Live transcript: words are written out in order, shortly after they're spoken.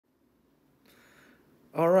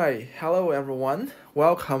Alright, hello everyone.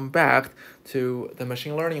 Welcome back to the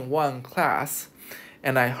Machine Learning 1 class.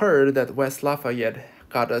 And I heard that West Lafayette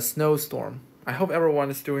got a snowstorm. I hope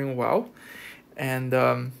everyone is doing well. And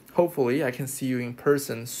hopefully I can see you in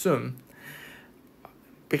person soon.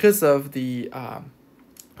 Because of the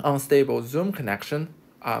unstable Zoom connection,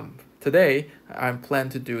 today I plan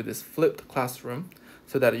to do this flipped classroom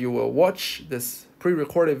so that you will watch this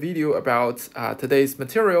pre-recorded video about today's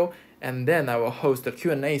material, and then I will host a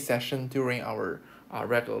Q&A session during our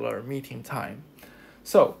regular meeting time.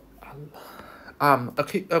 So,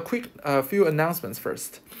 a quick few announcements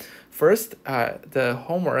first. First, the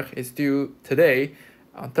homework is due today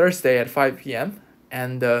on Thursday at 5 p.m.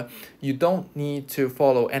 And you don't need to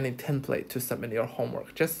follow any template to submit your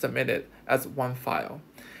homework. Just submit it as one file.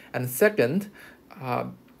 And second,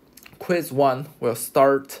 quiz 1 will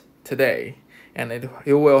start today, and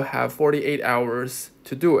you will have 48 hours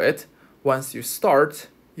to do it. Once you start,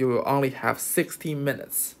 you will only have 60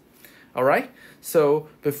 minutes. All right? So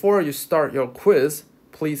before you start your quiz,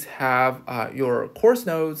 please have your course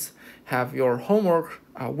notes, have your homework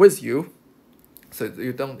with you, so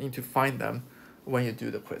you don't need to find them when you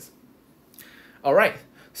do the quiz. All right,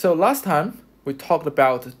 so last time we talked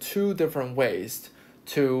about two different ways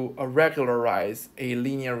to regularize a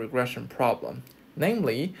linear regression problem,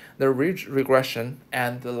 namely the ridge regression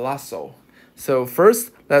and the lasso. So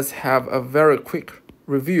first, let's have a very quick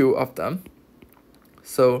review of them.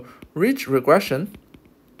 So ridge regression,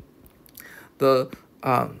 the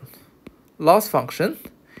loss function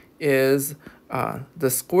is the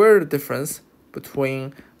square difference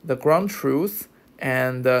between the ground truth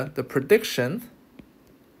and the prediction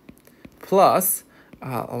plus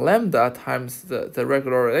lambda times the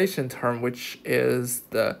regularization term, which is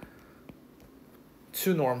the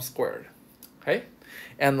 2 norm squared. Okay,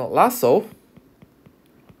 and lasso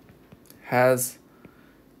has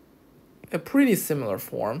a pretty similar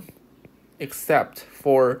form, except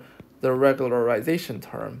for the regularization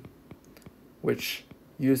term, which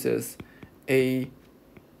uses a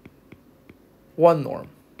 1 norm.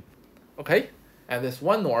 Okay, and this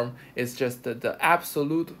 1 norm is just the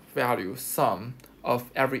absolute value sum of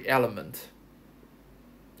every element.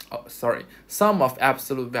 Sum of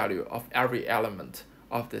absolute value of every element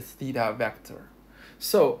of the theta vector.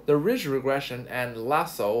 So the ridge regression and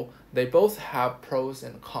lasso, they both have pros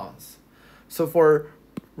and cons. So for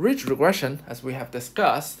ridge regression, as we have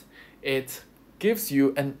discussed, it gives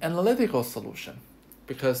you an analytical solution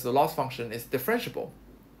because the loss function is differentiable.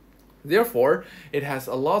 Therefore, it has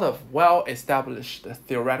a lot of well-established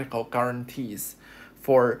theoretical guarantees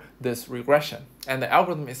for this regression. And the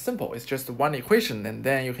algorithm is simple. It's just one equation, and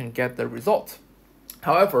then you can get the result.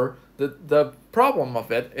 However, the problem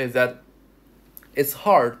of it is that it's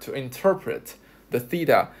hard to interpret the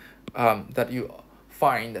theta that you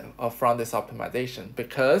find from this optimization,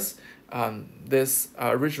 because this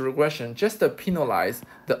ridge regression just penalizes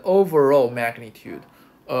the overall magnitude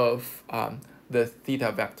of the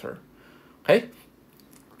theta vector. Okay,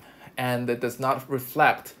 and it does not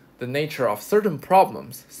reflect the nature of certain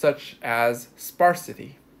problems, such as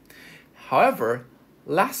sparsity. However,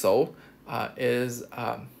 lasso is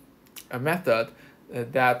a method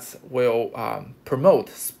that will promote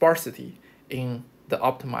sparsity in the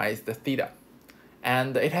optimized theta,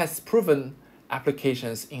 and it has proven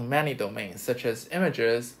applications in many domains, such as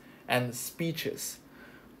images and speeches.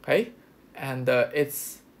 Okay, and it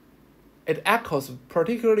echoes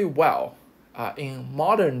particularly well in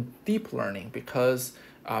modern deep learning, because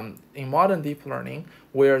in modern deep learning,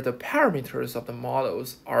 where the parameters of the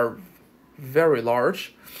models are very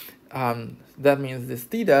large, that means this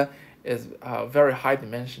theta is very high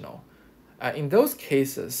dimensional. In those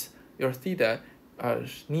cases, your theta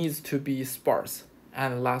needs to be sparse,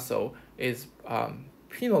 and lasso is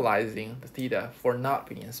penalizing the theta for not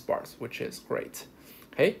being sparse, which is great.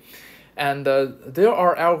 Okay. And there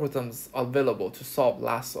are algorithms available to solve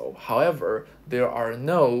lasso. However, there are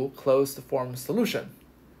no closed form solution.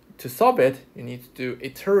 To solve it, you need to do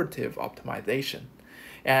iterative optimization.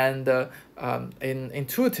 And an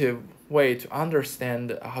intuitive way to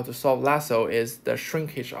understand how to solve lasso is the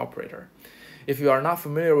shrinkage operator. If you are not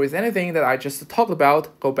familiar with anything that I just talked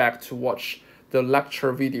about, go back to watch the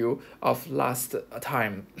lecture video of last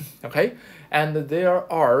time. Okay, and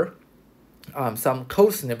there are some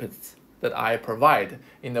code snippets that I provide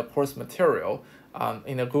in the course material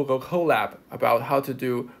in the Google Colab about how to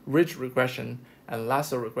do ridge regression and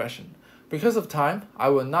lasso regression. Because of time, I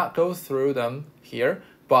will not go through them here,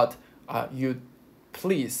 but you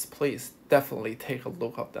please definitely take a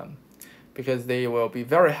look at them, because they will be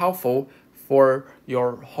very helpful for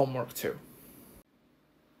your homework too.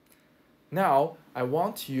 Now, I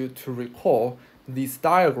want you to recall this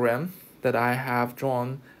diagram that I have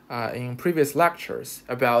drawn in previous lectures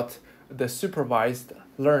about the supervised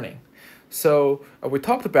learning. So we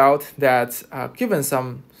talked about that given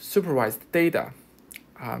some supervised data,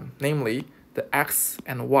 namely the x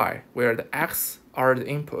and y, where the x are the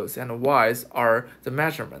inputs and y's are the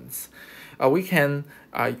measurements. We can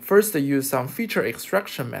first use some feature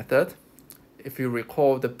extraction method. If you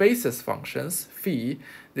recall the basis functions, phi,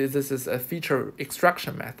 this is a feature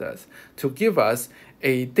extraction method to give us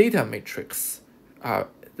a data matrix,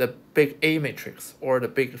 the big A matrix or the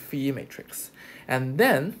big phi matrix. And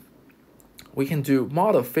then we can do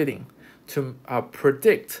model fitting to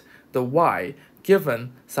predict the y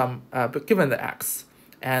given the x.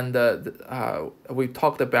 And we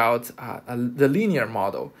talked about the linear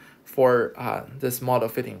model for this model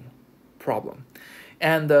fitting problem.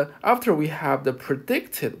 And after we have the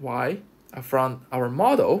predicted y from our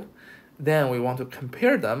model, then we want to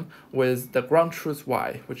compare them with the ground truth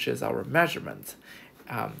y, which is our measurement,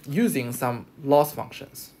 using some loss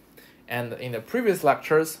functions. And in the previous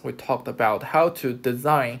lectures, we talked about how to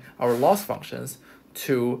design our loss functions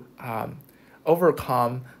to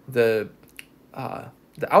overcome the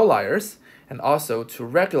outliers and also to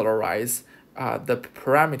regularize the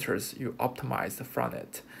parameters you optimized from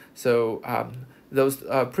it. So those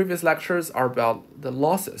previous lectures are about the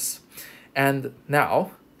losses. And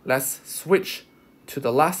now let's switch to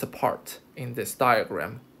the last part in this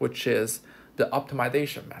diagram, which is the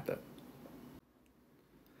optimization method.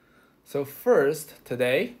 So first,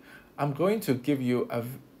 today, I'm going to give you a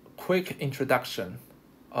quick introduction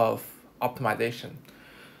of optimization.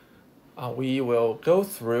 We will go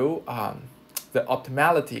through the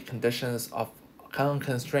optimality conditions of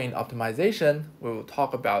unconstrained optimization. We will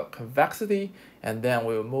talk about convexity, and then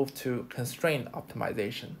we will move to constrained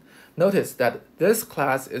optimization. Notice that this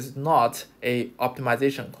class is not a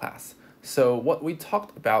optimization class. So what we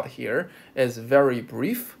talked about here is very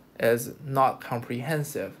brief, is not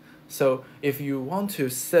comprehensive. So if you want to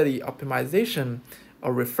study optimization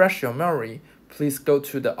or refresh your memory, please go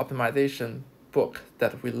to the optimization book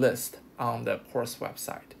that we list on the course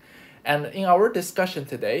website. And in our discussion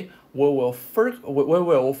today, we will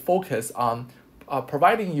focus on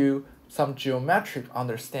providing you some geometric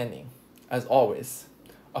understanding, as always,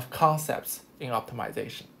 of concepts in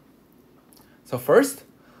optimization. So first,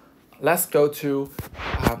 let's go to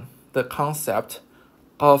the concept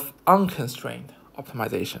of unconstrained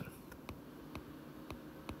optimization.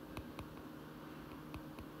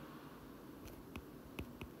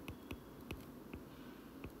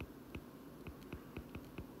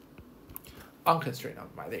 Unconstrained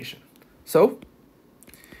optimization. So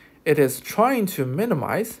it is trying to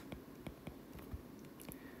minimize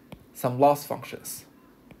some loss functions,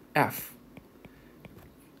 f,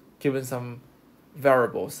 given some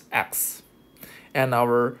variables x. And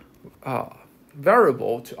our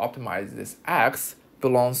variable to optimize this x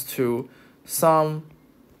belongs to some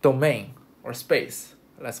domain or space.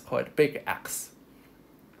 Let's call it big X.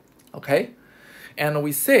 Okay? And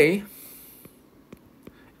we say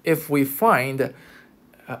if we find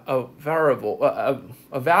a variable,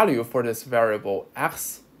 a value for this variable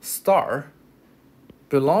x star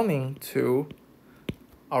belonging to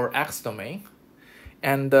our x domain,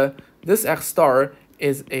 and this x star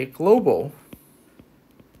is a global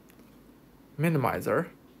minimizer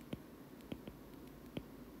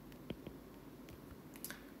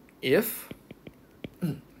if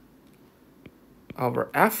our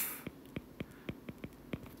f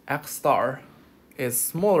x star is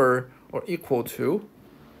smaller or equal to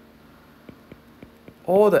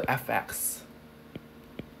all the fx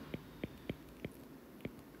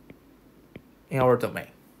in our domain.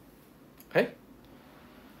 Okay?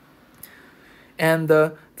 And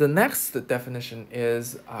the next definition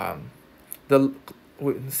is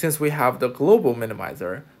since we have the global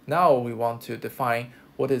minimizer, now we want to define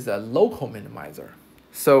what is a local minimizer.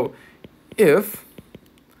 So if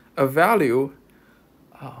a value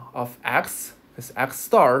of x is x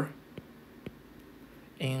star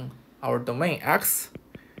in our domain x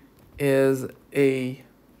is a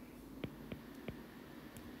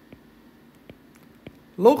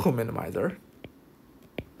local minimizer,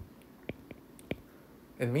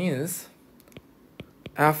 it means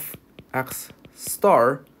fx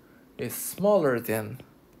star is smaller than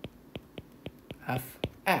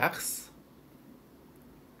fx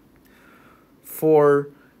for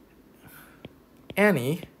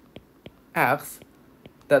any x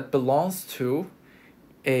that belongs to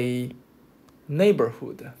a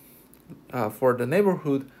neighborhood. For the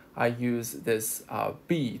neighborhood, I use this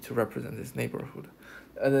B to represent this neighborhood.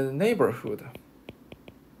 The neighborhood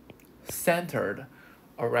centered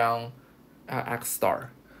around x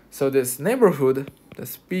star. So this neighborhood,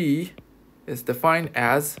 this B, is defined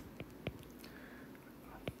as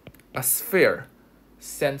a sphere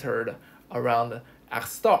centered around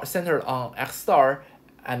x star, centered on x star,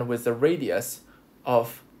 and with the radius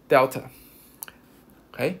of delta.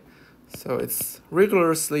 Okay, so it's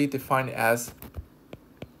rigorously defined as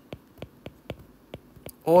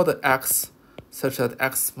all the x such that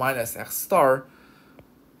x minus x star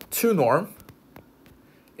 2 norm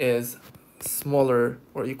is smaller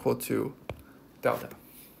or equal to delta.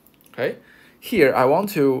 Okay, here I want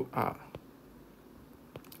to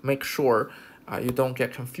make sure you don't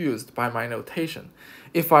get confused by my notation.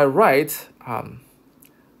 If I write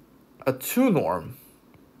a 2 norm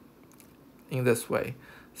in this way,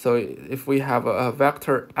 so if we have a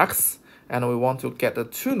vector x and we want to get the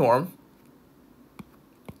 2 norm,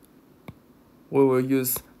 we will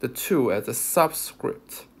use the 2 as a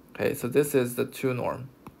subscript. Okay, so this is the 2 norm.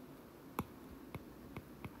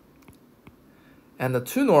 And the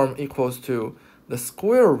 2 norm equals to the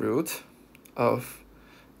square root of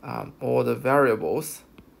all the variables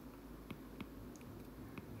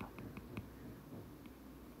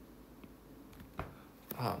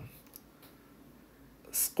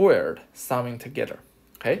squared, summing together.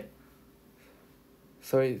 Okay,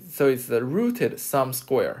 so it's the rooted sum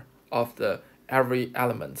square of the every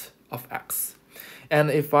element of x. And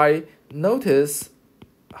if I notice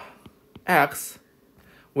x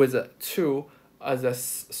with a 2 as a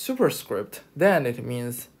superscript, then it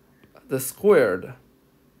means the squared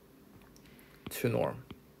 2 norm.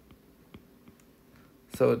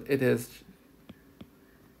 So it is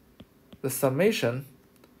the summation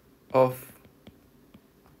of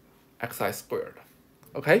xi squared.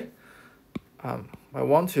 Okay? I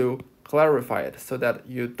want to clarify it so that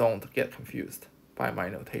you don't get confused by my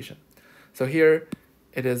notation. So here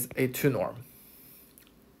it is a 2 norm.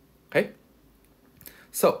 Okay?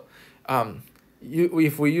 So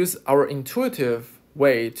if we use our intuitive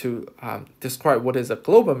way to describe what is a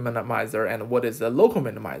global minimizer and what is a local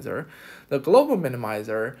minimizer, the global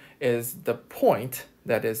minimizer is the point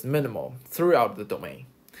that is minimal throughout the domain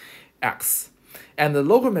x, and the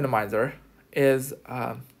local minimizer is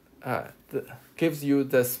gives you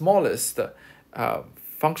the smallest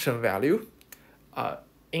function value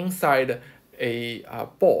inside a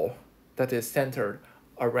ball that is centered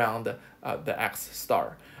around the x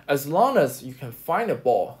star. As long as you can find a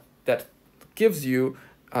ball that gives you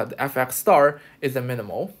the fx star is a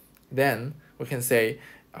minimal, then we can say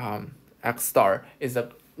x star is a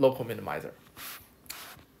local minimizer.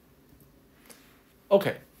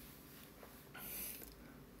 Okay.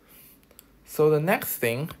 So the next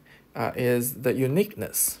thing is the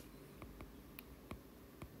uniqueness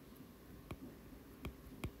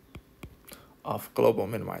of global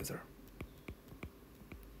minimizer.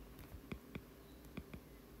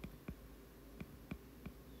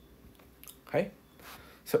 Okay,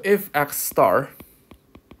 so if x star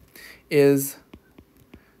is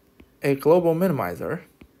a global minimizer,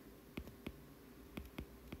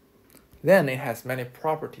 then it has many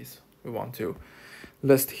properties we want to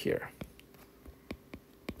list here.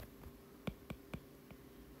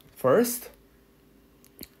 First,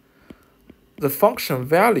 the function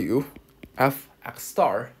value fx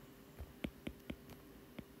star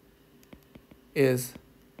is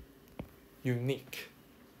unique.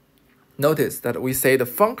 Notice that we say the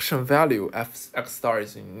function value fx star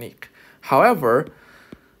is unique. However,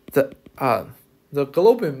 the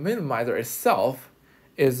global minimizer itself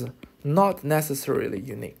is not necessarily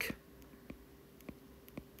unique.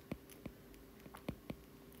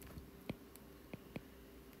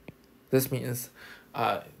 This means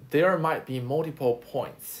there might be multiple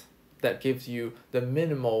points that gives you the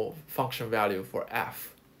minimal function value for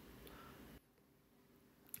f.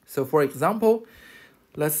 So for example,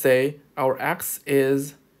 let's say our x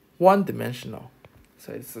is one-dimensional,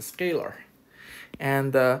 so it's a scalar,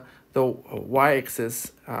 and the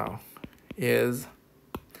y-axis is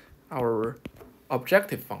our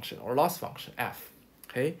objective function or loss function f.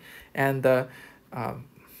 Okay, and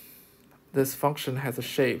this function has a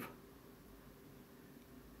shape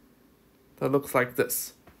that looks like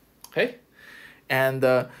this. Okay, and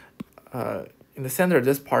in the center,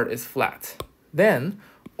 this part is flat. Then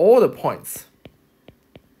all the points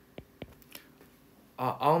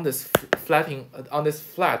on this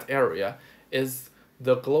flat area is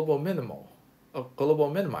the global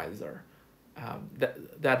minimizer.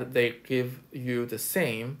 That they give you the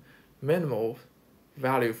same minimal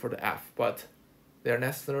value for the f, but they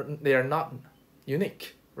are not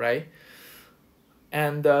unique, right?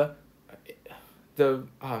 And the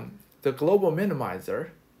global minimizer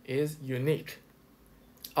is unique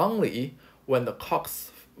only when the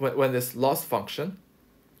when this loss function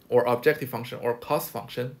or objective function or cost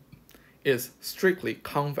function is strictly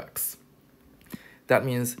convex. That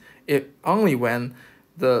means only when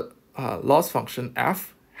the loss function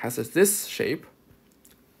f has this shape,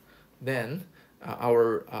 then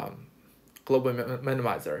our global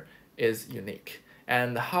minimizer is unique.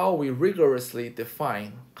 And how we rigorously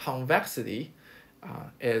define convexity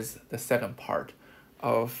is the second part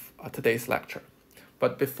of today's lecture.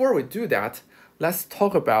 But before we do that, let's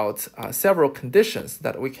talk about several conditions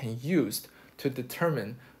that we can use to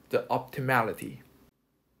determine the optimality.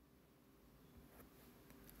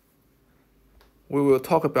 We will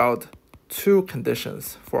talk about two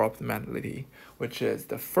conditions for optimality, which is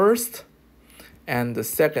the first and the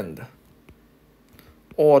second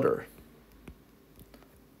order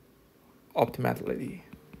optimality.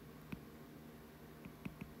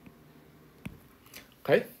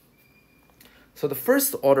 Okay? So the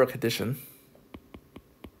first order condition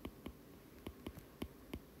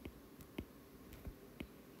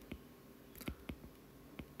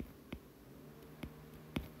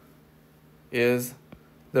is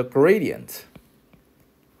the gradient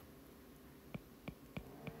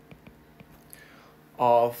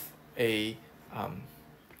of a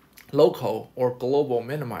local or global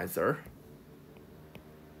minimizer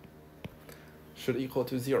should equal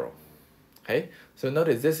to 0. Okay, so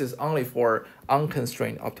notice this is only for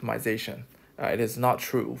unconstrained optimization. It is not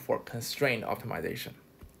true for constrained optimization.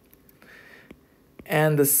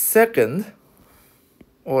 And the second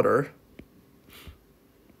order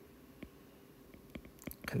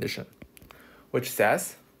condition, which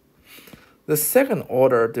says the second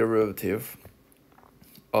order derivative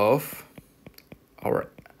of our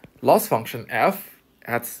loss function f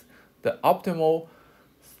at the optimal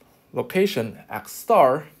location x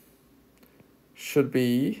star should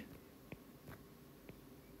be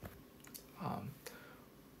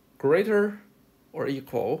greater or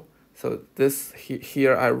equal. So this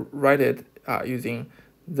here I write it using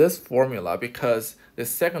this formula because the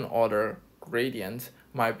second order gradient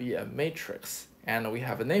might be a matrix, and we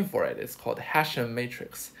have a name for it. It's called Hessian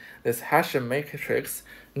matrix. This Hessian matrix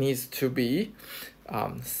needs to be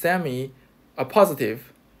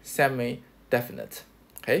positive, semi-definite.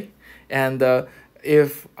 Okay, and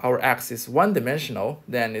if our x is one-dimensional,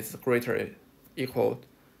 then it's greater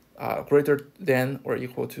than or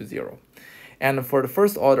equal to 0. And for the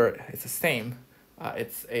first order, it's the same.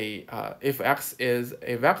 It's if x is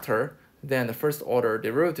a vector, then the first order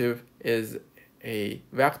derivative is a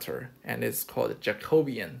vector, and it's called a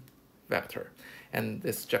Jacobian vector. And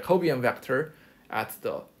this Jacobian vector at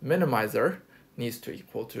the minimizer needs to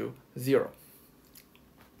equal to 0.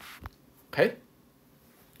 Okay?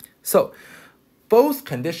 So both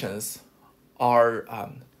conditions are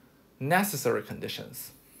necessary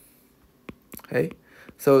conditions. Okay?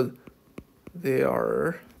 So they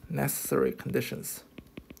are necessary conditions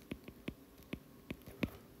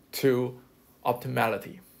to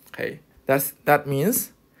optimality. Okay? That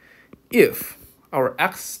means if our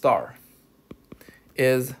x star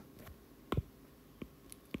is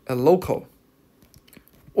a local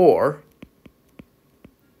or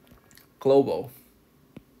global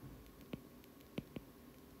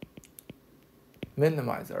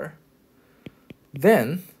minimizer,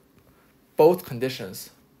 then both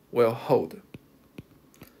conditions will hold.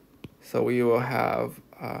 So we will have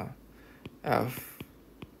fx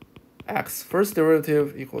first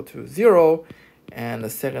derivative equal to 0, and the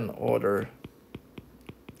second order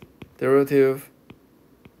derivative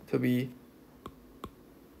to be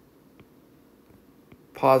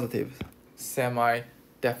positive,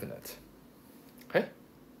 semi-definite. Okay?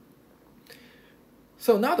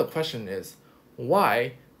 So now the question is,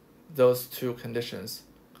 why those two conditions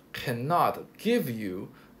cannot give you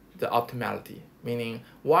the optimality? Meaning,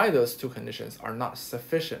 why those two conditions are not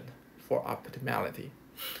sufficient for optimality?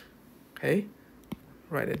 Okay,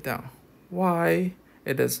 write it down. Why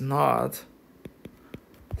it is not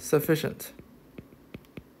sufficient?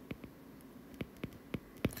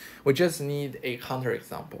 We just need a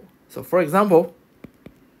counterexample. So for example,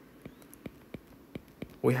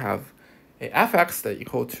 we have a fx that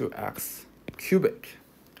equal to x cubic,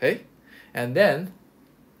 okay? And then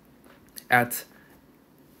at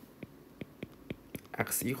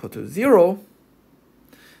x equal to 0,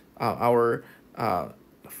 our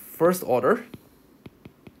first order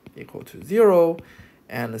equal to 0,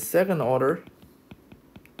 and the second order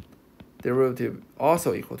derivative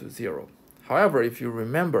also equal to 0. However, if you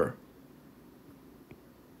remember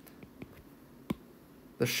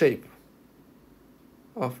the shape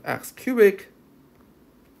of x cubic,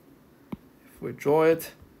 if we draw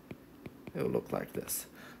it, it will look like this.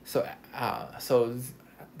 So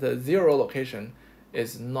the 0 location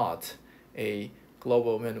is not a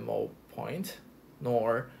global minimal point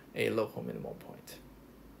nor a local minimal point.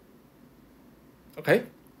 Okay?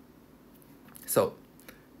 So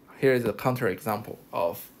here is a counterexample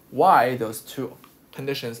of why those two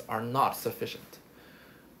conditions are not sufficient.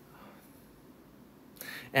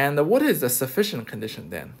 And what is the sufficient condition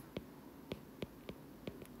then?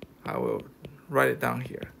 I will write it down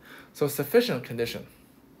here. So sufficient condition.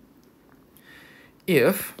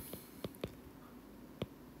 If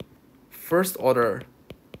first order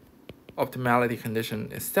optimality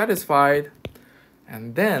condition is satisfied,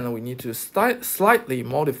 and then we need to slightly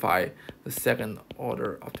modify the second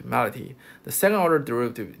order optimality. The second order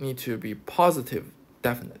derivative needs to be positive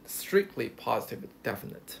definite, strictly positive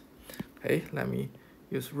definite. Okay, let me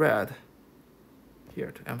use red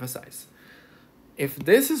here to emphasize. If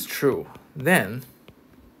this is true, then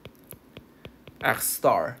X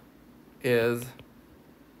star is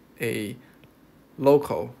a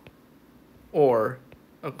local or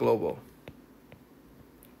a global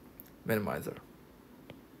minimizer.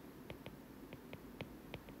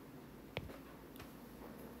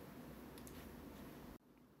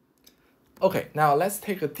 Okay, now let's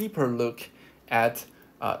take a deeper look at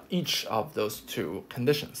each of those two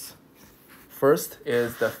conditions. First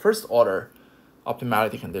is the first order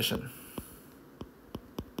optimality condition.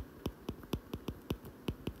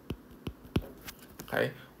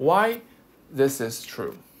 Okay, why this is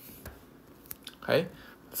true? Okay,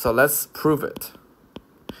 so let's prove it.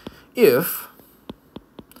 If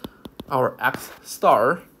our X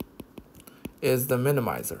star is the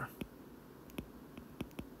minimizer,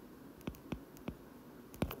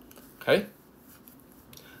 okay,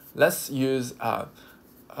 let's use a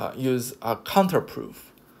counterproof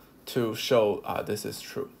to show this is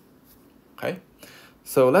true. Okay,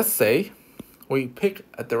 so let's say we pick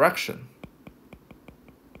a direction.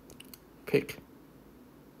 Pick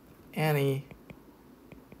any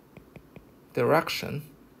direction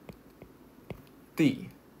D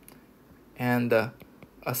and a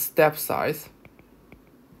step size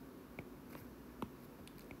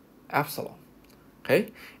epsilon.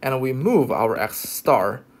 Okay, and we move our X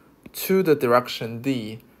star to the direction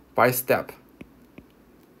D by step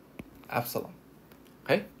epsilon.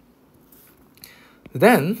 Okay,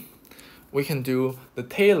 then we can do the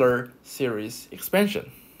Taylor series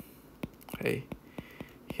expansion. Okay,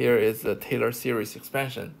 here is the Taylor series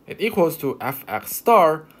expansion. It equals to fx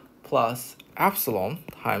star plus epsilon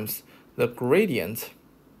times the gradient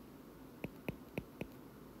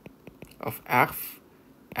of f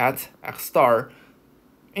at x star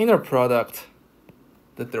inner product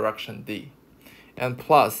the direction D, and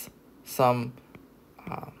plus some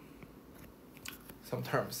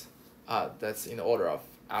terms that's in order of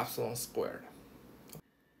epsilon squared.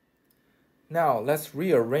 Now let's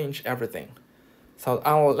rearrange everything. So on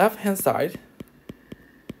our left hand side,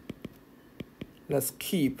 let's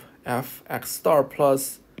keep fx star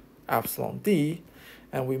plus epsilon D,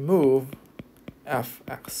 and we move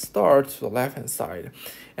fx star to the left hand side,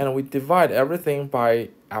 and we divide everything by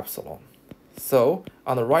epsilon. So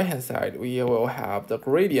on the right hand side, we will have the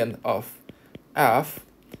gradient of f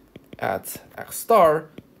at x star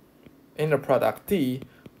inner product D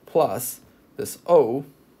plus this O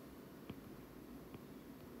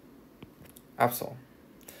epsilon.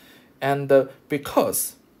 And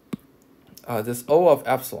because this O of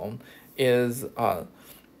epsilon is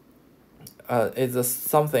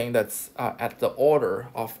something that's at the order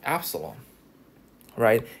of epsilon,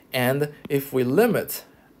 right? And if we limit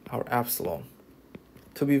our epsilon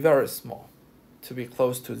to be very small, to be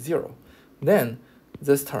close to 0, then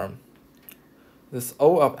this term, this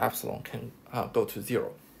O of epsilon, can go to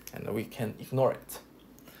 0, and we can ignore it.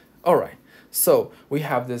 All right, so we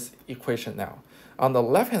have this equation now. On the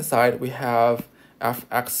left-hand side, we have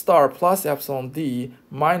fx star plus epsilon D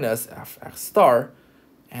minus fx star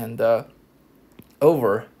and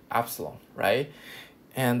over epsilon, right?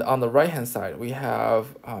 And on the right-hand side, we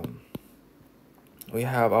have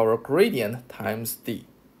our gradient times D.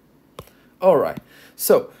 All right,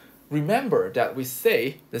 so remember that we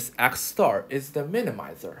say this x star is the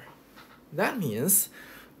minimizer. That means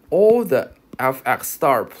all the fx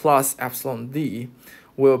star plus epsilon D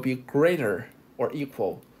will be greater or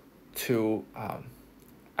equal to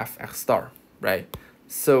fx star, right?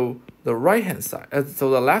 So the right-hand side, so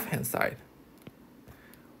the left-hand side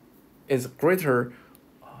is greater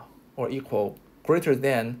than or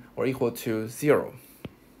equal to 0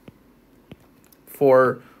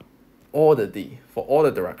 for all the D, for all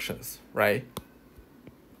the directions, right?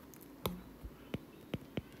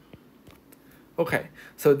 Okay,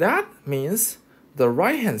 so that means the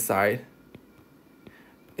right-hand side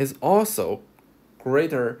is also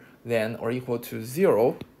greater than or equal to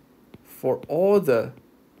 0 for all the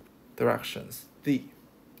directions D.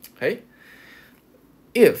 Okay?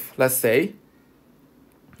 If, let's say,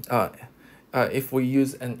 if we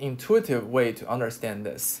use an intuitive way to understand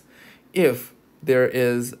this, if there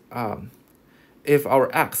is, if our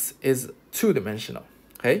x is two-dimensional,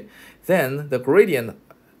 okay, then the gradient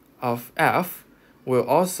of f will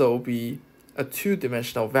also be a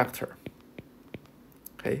two-dimensional vector.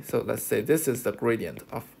 Okay, so let's say this is the gradient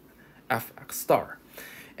of fx star,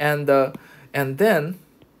 and then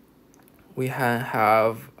we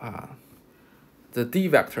have the d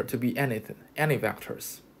vector to be anything, any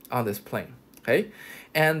vectors on this plane. Okay,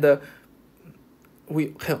 and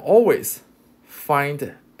we can always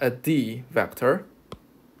find a d vector.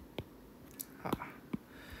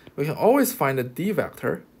 We can always find a d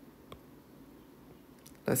vector,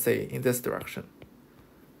 let's say in this direction,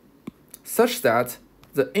 such that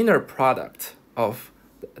the inner product of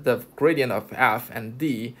the gradient of f and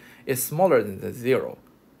d is smaller than the 0.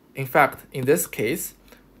 In fact, in this case,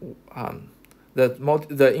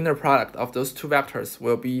 the inner product of those two vectors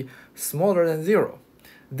will be smaller than 0.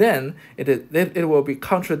 Then it will be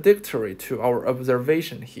contradictory to our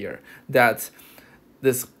observation here that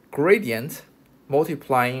this gradient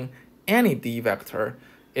multiplying any d vector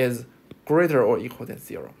is greater or equal than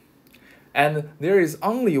 0. And there is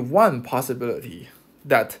only one possibility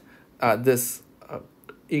that this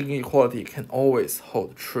inequality can always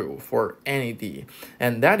hold true for any d,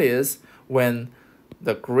 and that is when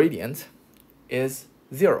the gradient is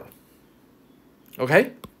 0.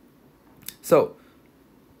 Okay? So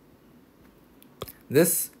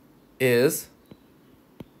this is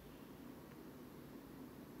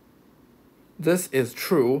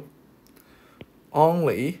true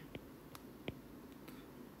only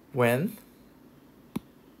when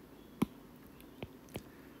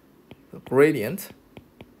the gradient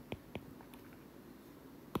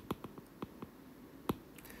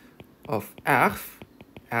of f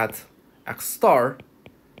at x star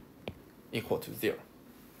equal to 0.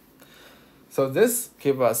 So this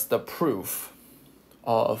gives us the proof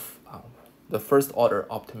of the first order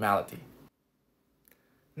optimality.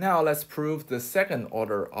 Now let's prove the second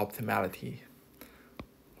order optimality,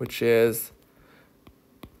 which is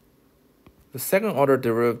the second order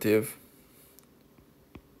derivative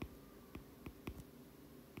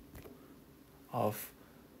of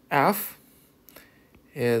f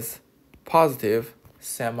is positive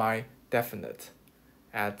semi-definite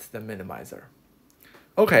at the minimizer.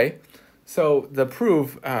 Okay, so the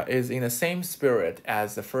proof is in the same spirit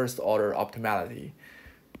as the first order optimality.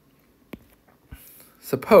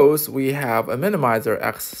 Suppose we have a minimizer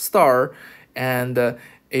x star and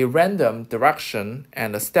a random direction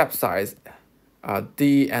and a step size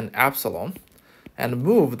d and epsilon, and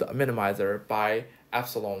move the minimizer by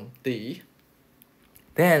epsilon d.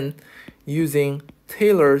 Then, using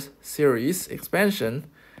Taylor's series expansion,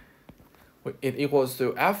 it equals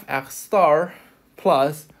to fx star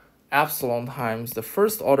plus epsilon times the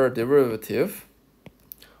first order derivative,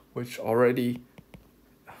 which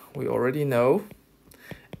we already know.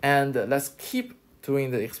 And let's keep doing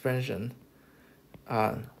the expansion.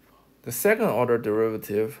 The second order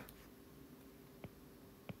derivative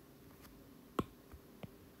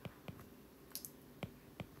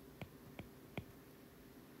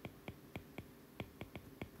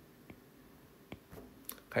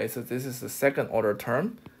okay, so this is the second order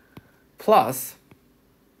term plus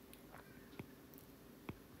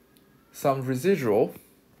some residual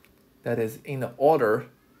that is in the order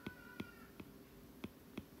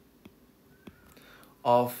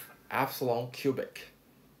of epsilon cubic.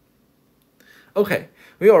 Okay,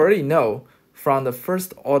 we already know from the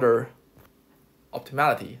first order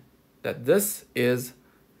optimality that this is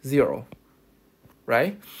 0,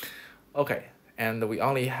 right? Okay, and we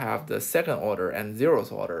only have the second order and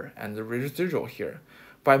 0th order and the residual here.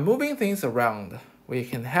 By moving things around, we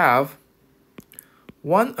can have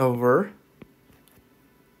 1 over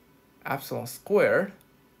epsilon squared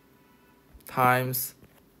times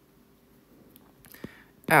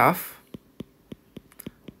f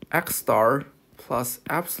x star plus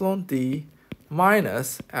epsilon d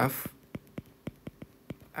minus f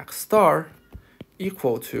x star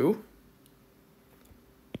equal to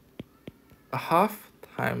a half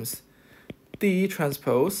times d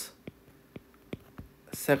transpose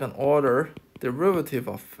second order derivative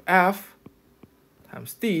of f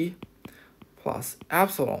times d plus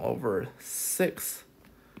epsilon over 6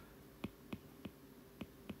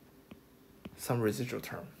 some residual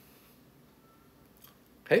term.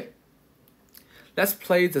 Okay, let's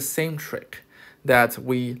play the same trick that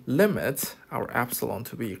we limit our epsilon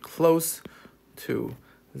to be close to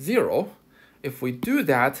 0. If we do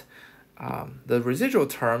that, the residual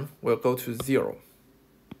term will go to 0.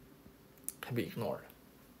 Can be ignored.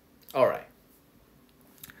 All right.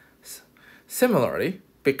 Similarly,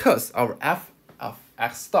 because our f of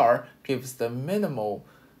x star gives the minimal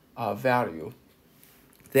value,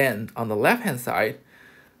 then on the left-hand side,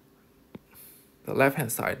 the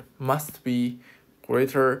left-hand side must be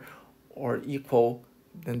greater or equal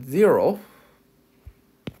than 0.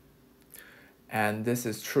 And this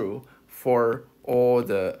is true for all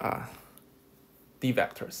the d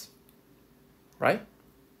vectors, right?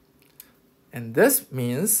 And this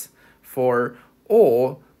means for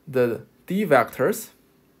all the d vectors,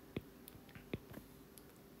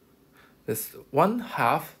 this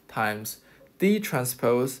 1/2 times d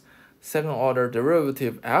transpose second order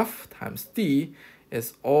derivative f times d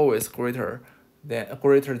is always greater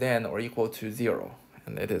than or equal to 0.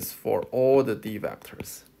 And it is for all the d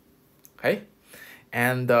vectors. Okay?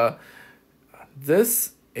 And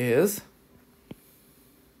this is,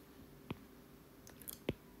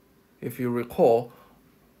 if you recall,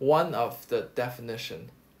 one of the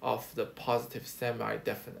definition of the positive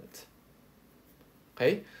semi-definite.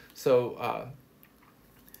 Okay, so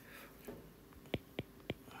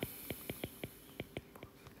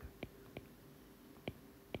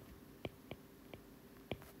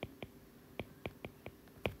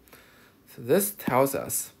so this tells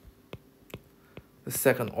us the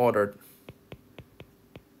second order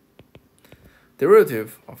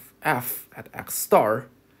derivative of f at x star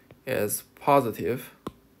is positive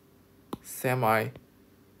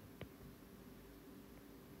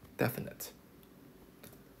semi-definite.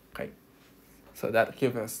 Okay, so that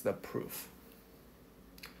gives us the proof.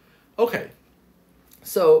 Okay,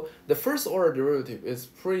 so the first order derivative is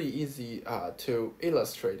pretty easy to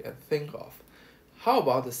illustrate and think of. How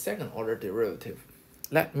about the second order derivative?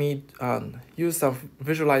 Let me use some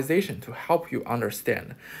visualization to help you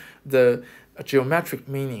understand the geometric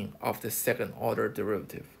meaning of the second order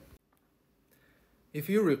derivative. If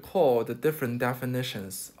you recall the different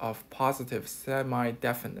definitions of positive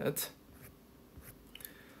semi-definite,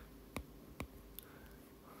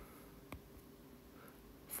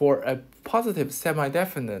 for a positive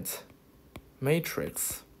semi-definite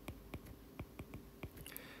matrix,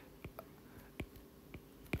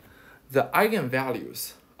 the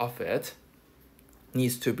eigenvalues of it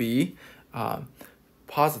needs to be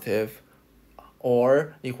positive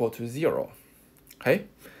or equal to 0. Okay,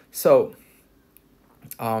 so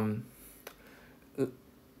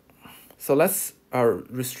let's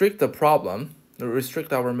restrict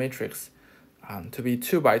our matrix to be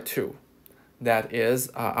 2 by 2. That is,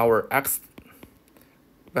 our x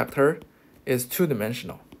vector is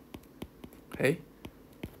 2-dimensional. Okay,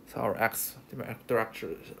 so our x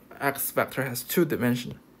vector has 2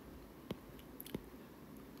 dimensions,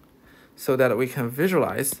 so that we can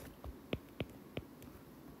visualize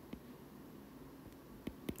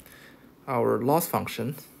our loss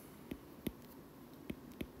function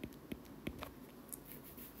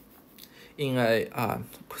in a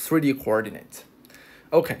 3D coordinate.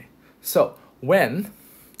 Okay, so when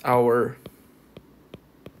our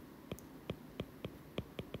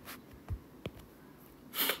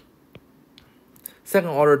second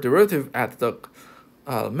order derivative at the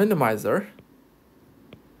minimizer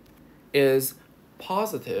is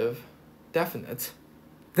positive definite,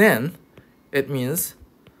 then it means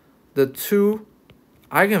the two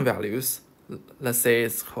eigenvalues, let's say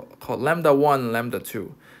it's called lambda 1, lambda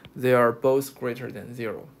 2, they are both greater than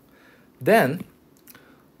 0. Then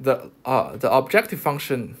the objective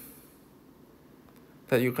function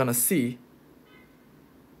that you're gonna see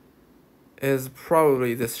is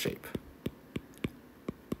probably this shape.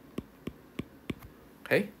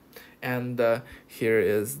 Okay, and here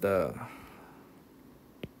is the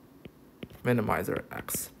minimizer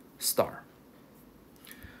x star.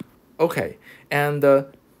 Okay, and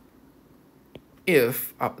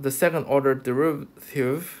if the second order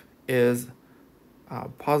derivative is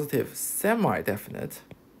positive semi-definite,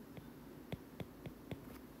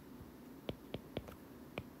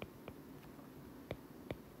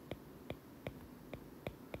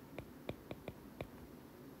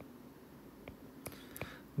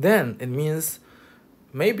 then it means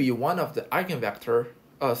maybe one of the eigenvalue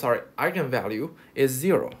is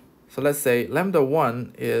 0. So let's say lambda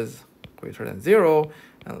 1 is greater than 0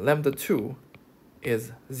 and lambda 2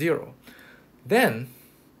 is 0. Then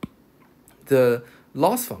the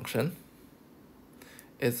loss function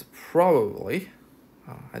is probably,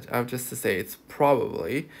 I'll just say it's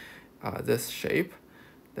probably this shape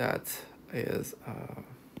that is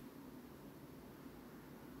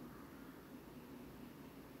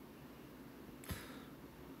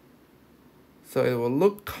so it will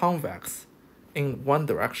look convex in one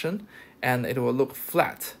direction, and it will look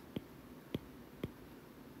flat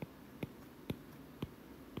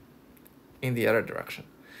in the other direction.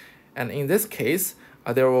 And in this case,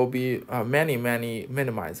 there will be many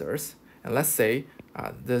minimizers. And let's say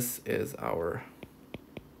this is our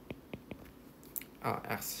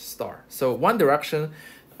x star. So one direction,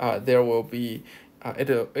 there will be,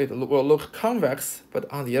 it will look convex, but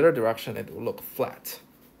on the other direction, it will look flat.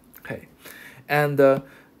 Okay, and the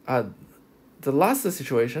last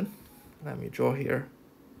situation, let me draw here.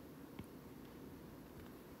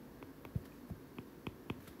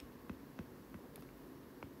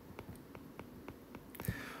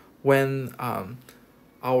 When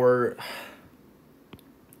our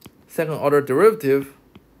second order derivative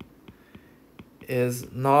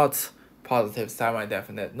is not positive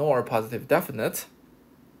semi-definite nor positive definite,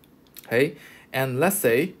 okay, and let's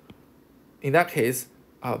say in that case,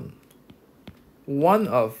 one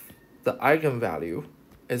of the eigenvalue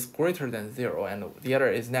is greater than 0 and the other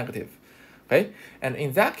is negative, okay, and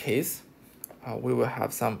in that case, we will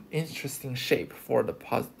have some interesting shape for the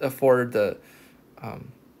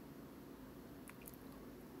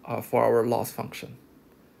for our loss function.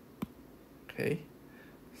 Okay,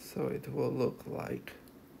 so it will look like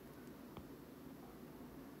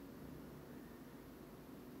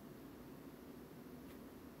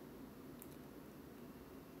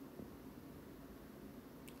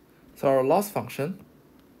so our loss function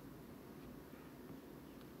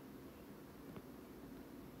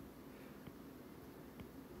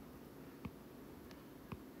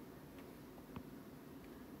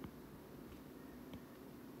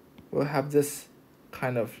will have this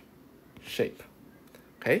kind of shape,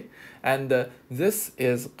 okay, and this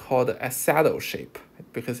is called a saddle shape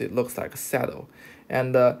because it looks like a saddle,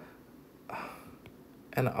 and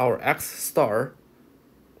our x star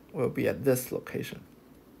will be at this location.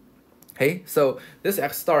 Okay, so this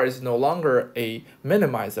x star is no longer a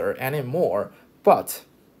minimizer anymore, but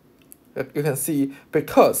you can see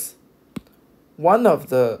because one of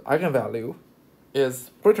the eigenvalue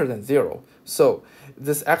is greater than 0, so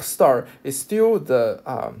this x star is still the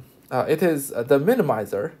it is the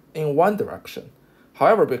minimizer in one direction.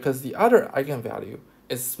 However, because the other eigenvalue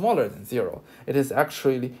is smaller than 0, it is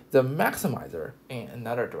actually the maximizer in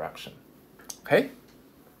another direction. Okay,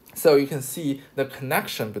 so you can see the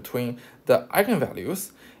connection between the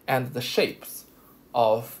eigenvalues and the shapes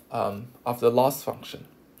of the loss function.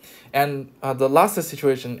 And the last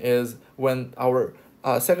situation is when our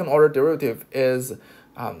second order derivative is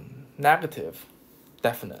negative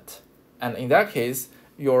definite, and in that case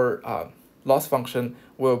your loss function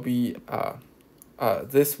will be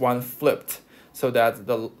this one flipped, so that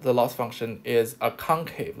the loss function is a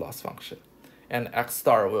concave loss function, and x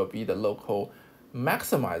star will be the local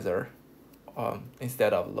maximizer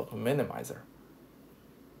instead of local minimizer.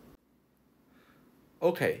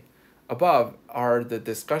 Okay, above are the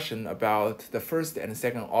discussion about the first and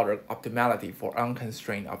second order optimality for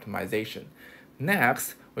unconstrained optimization.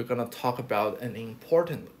 Next, we're going to talk about an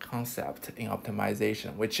important concept in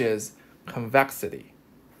optimization, which is convexity.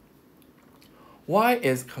 Why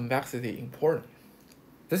is convexity important?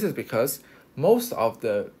 This is because most of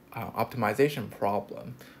the optimization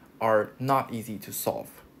problems are not easy to solve.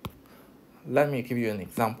 Let me give you an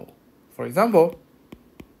example. For example,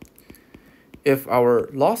 if our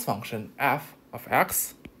loss function f of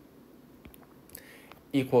x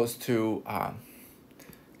equals to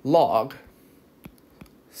log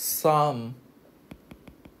sum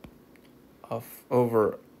of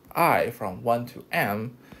over I from 1 to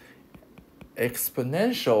m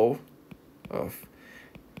exponential of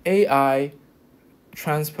ai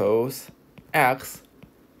transpose x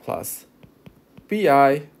plus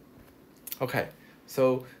bi. Okay,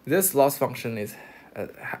 so this loss function is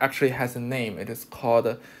actually has a name. It is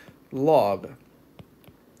called log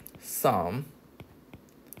sum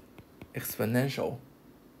exponential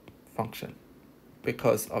function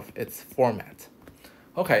because of its format.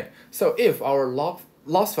 Okay, so if our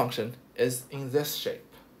loss function is in this shape,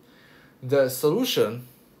 the solution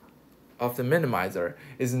of the minimizer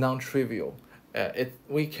is non-trivial.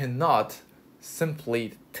 We cannot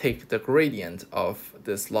simply take the gradient of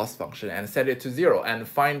this loss function and set it to 0 and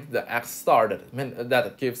find the x star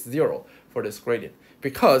that gives 0 for this gradient,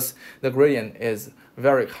 because the gradient is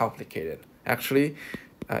very complicated. Actually,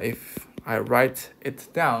 if I write it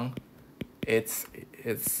down, it's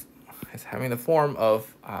having the form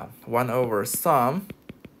of 1 over sum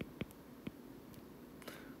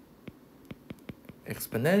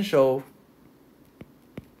exponential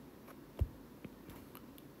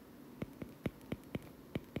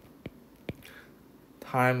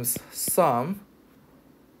times sum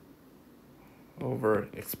over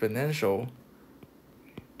exponential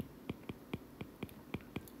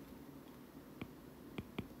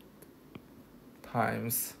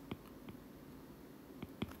times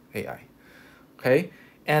AI. Okay,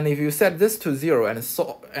 and if you set this to 0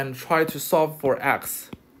 and try to solve for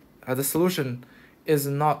x, the solution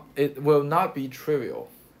will not be trivial.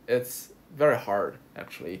 It's very hard,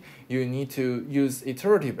 actually. You need to use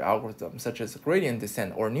iterative algorithms such as gradient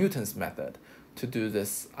descent or Newton's method to do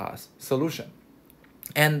this solution.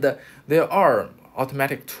 And there are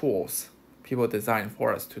automatic tools people design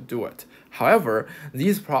for us to do it. However,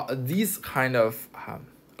 these kind of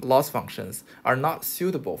loss functions are not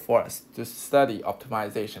suitable for us to study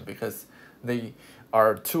optimization because they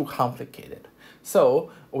are too complicated. So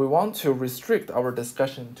we want to restrict our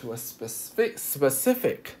discussion to a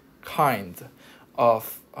specific kind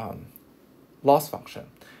of loss function,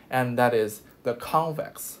 and that is the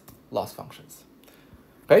convex loss functions.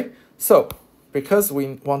 Okay, so because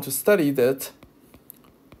we want to study that,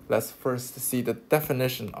 let's first see the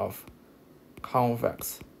definition of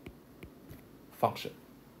convex function.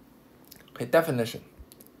 Okay, definition.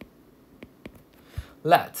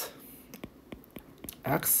 Let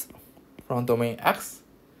x from domain X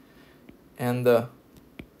and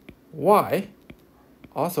y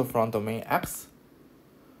also from domain X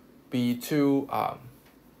be two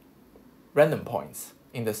random points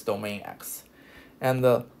in this domain X,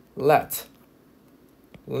 and let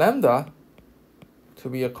lambda to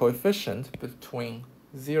be a coefficient between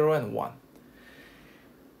 0 and 1.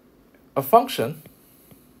 A function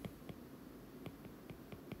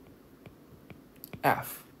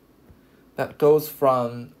f that goes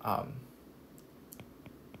from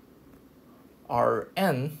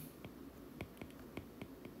Rn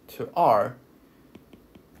to R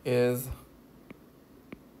is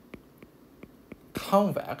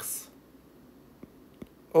convex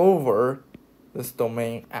over this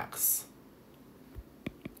domain X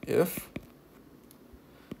if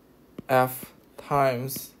f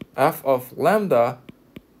times f of lambda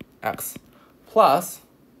x plus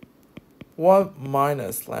 1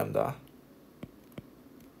 minus lambda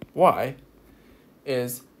y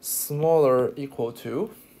is smaller or equal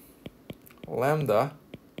to lambda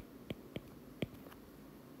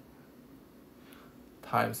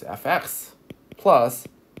times fx plus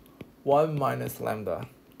 1 minus lambda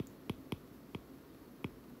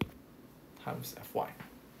times fy.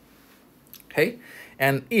 Okay,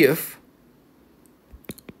 and if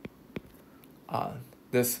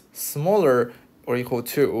this smaller or equal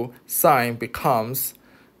to sign becomes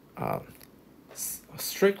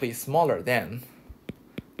strictly smaller than,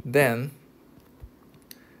 then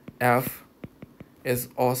f is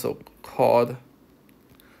also called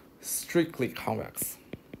strictly convex.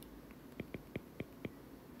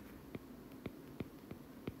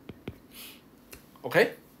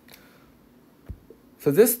 Okay?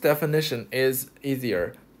 So this definition is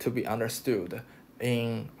easier to be understood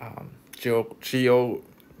in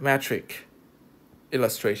geometric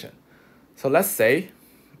illustration. So let's say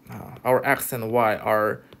our x and y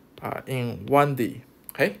are in 1D,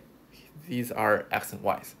 okay? These are x and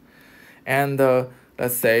y's. And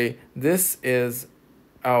let's say this is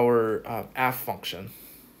our f function,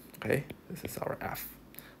 okay? This is our f.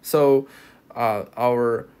 So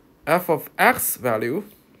our f of x value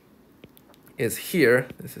is here.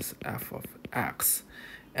 This is f of x.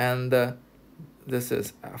 And this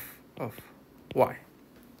is f of y.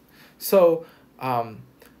 So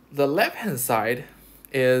the left-hand side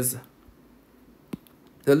is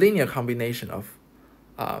the linear combination of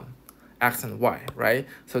x and y, right?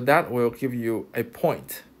 So that will give you a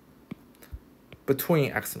point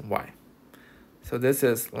between x and y. So this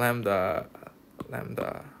is lambda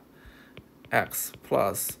x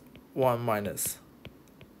plus 1 minus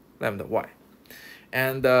lambda y.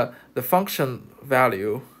 And the function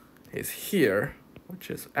value is here, which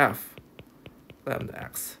is f lambda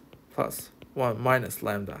x plus 1 minus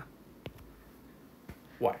lambda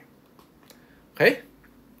y. Okay?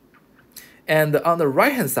 And on the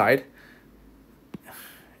right-hand side,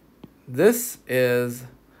 this is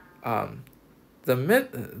some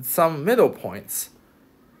middle points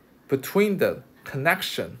between the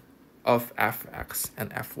connection of fx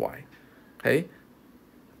and fy. Okay?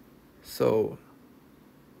 So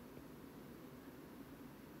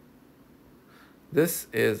this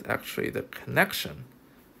is actually the connection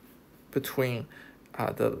between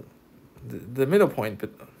the middle point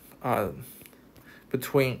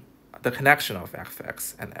between the connection of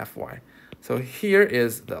fx and fy. So here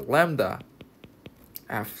is the lambda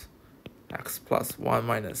fx plus 1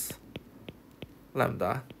 minus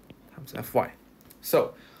lambda times fy.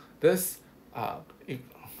 So this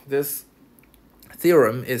this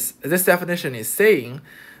definition is saying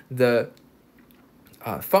the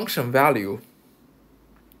function value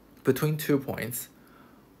between 2 points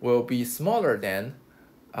will be smaller than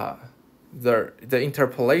the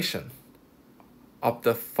interpolation of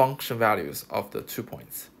the function values of the 2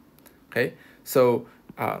 points. Okay, so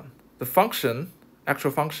the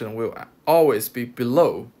actual function will always be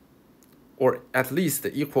below or at least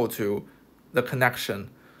equal to the connection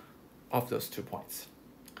of those 2 points.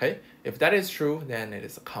 Okay, if that is true, then it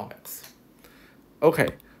is a convex. Okay,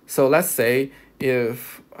 so let's say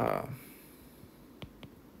if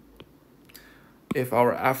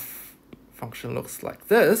our f function looks like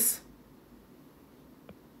this,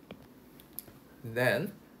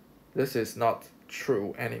 then this is not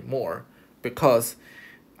true anymore, because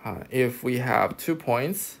if we have 2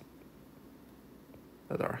 points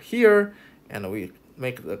that are here and we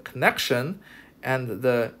make the connection and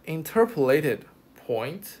the interpolated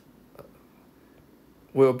point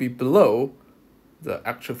will be below the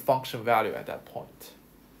actual function value at that point.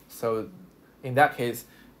 So in that case,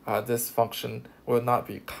 this function will not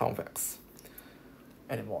be convex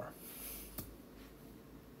anymore.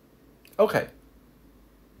 Okay,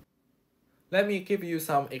 let me give you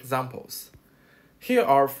some examples. Here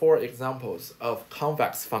are 4 examples of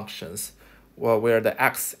convex functions where the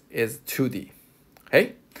x is 2D.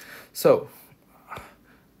 Okay, so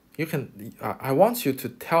you can. I want you to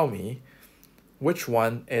tell me which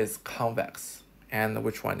one is convex and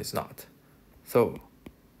which one is not. So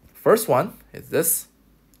first one is this.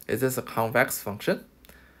 Is this a convex function?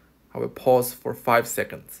 I will pause for 5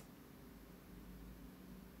 seconds.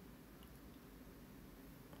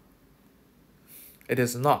 It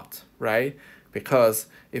is not, right? Because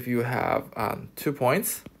if you have 2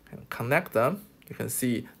 points and connect them, you can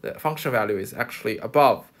see the function value is actually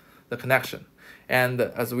above the connection. And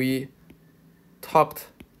as we talked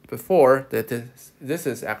before, that this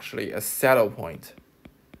is actually a saddle point.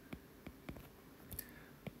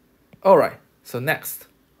 All right, so next,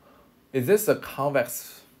 is this a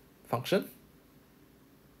convex function?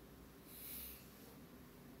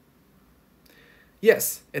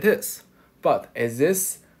 Yes, it is. But is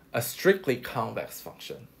this a strictly convex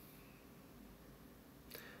function?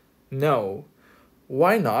 No.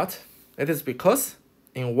 Why not? It is because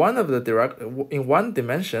in one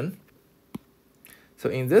dimension, so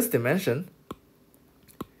in this dimension,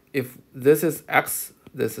 if this is x,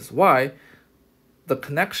 this is y, the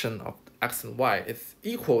connection of x and y is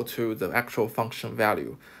equal to the actual function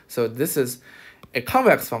value. So this is a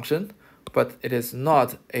convex function, but it is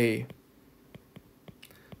not a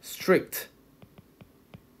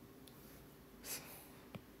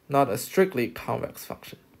strictly convex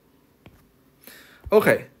function.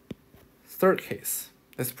 Okay, third case.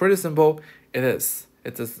 It's pretty simple. It is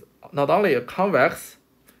not only a convex,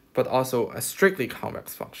 but also a strictly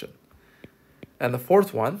convex function. And the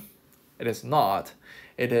fourth one, it is not.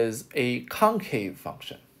 It is a concave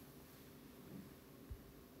function.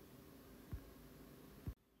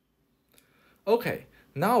 Okay,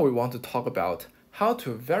 now we want to talk about how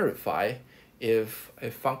to verify if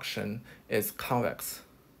a function is convex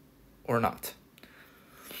or not.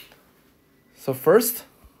 So first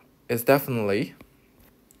is definitely,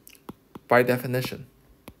 by definition,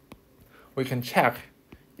 we can check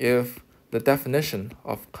if the definition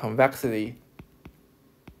of convexity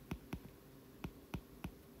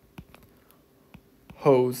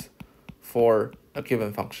holds for a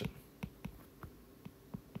given function.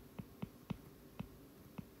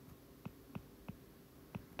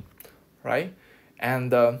 Right?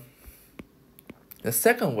 And the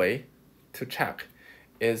second way to check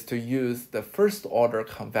is to use the first order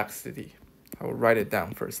convexity. I will write it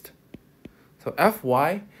down first. So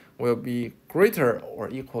Fy will be greater or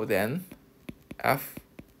equal than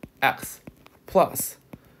Fx plus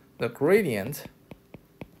the gradient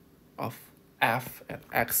of f and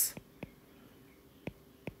x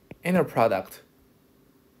inner product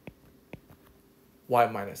y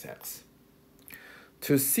minus x.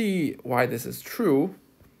 To see why this is true,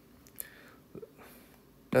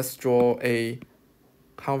 let's draw a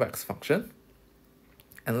convex function.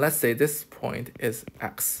 And let's say this point is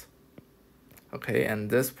x. Okay, and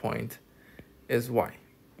this point is y.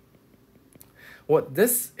 What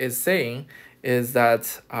this is saying is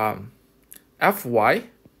that Fy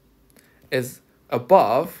is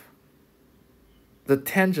above the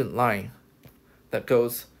tangent line that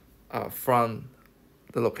goes from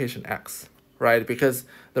the location x, right? Because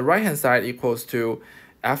the right-hand side equals to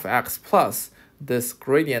Fx plus this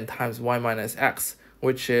gradient times y minus x,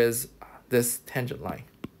 which is this tangent line,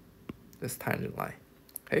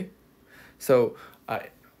 okay? So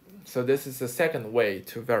so this is the second way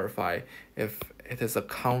to verify if it is a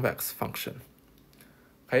convex function.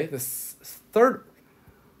 Okay, the third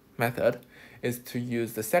method is to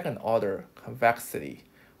use the second order convexity,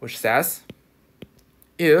 which says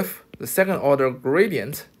if the second order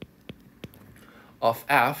gradient of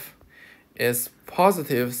f is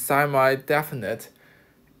positive semi-definite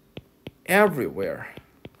everywhere,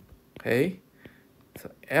 okay,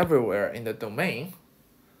 so everywhere in the domain,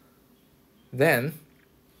 then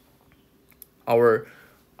our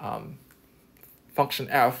function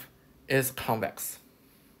f is convex.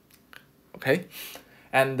 Okay,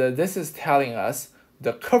 and this is telling us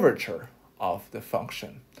the curvature of the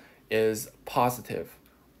function is positive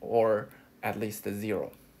or at least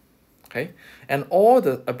 0. Okay, and all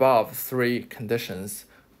the above three conditions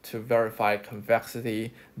to verify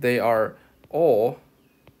convexity, they are all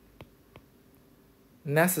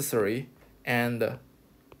necessary and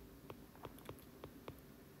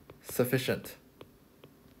sufficient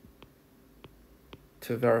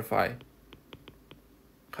to verify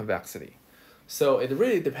convexity. So it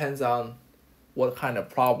really depends on what kind of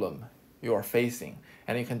problem you are facing,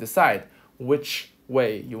 and you can decide which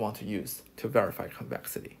way you want to use to verify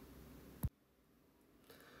convexity.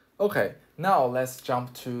 Okay, now let's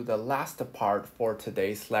jump to the last part for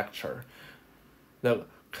today's lecture, the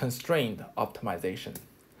constraint optimization.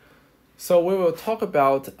 So we will talk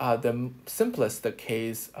about the simplest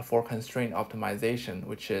case for constraint optimization,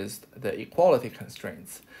 which is the equality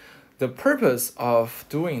constraints. The purpose of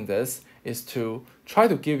doing this is to try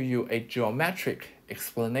to give you a geometric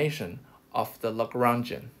explanation of the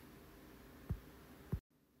Lagrangian.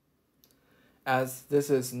 As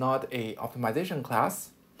this is not an optimization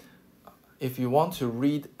class, if you want to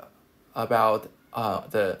read about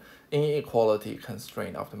the inequality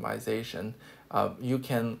constraint optimization, you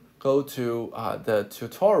can go to the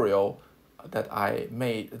tutorial that I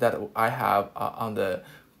have on the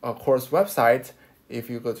course website. If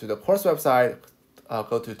you go to the course website,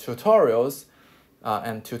 go to tutorials,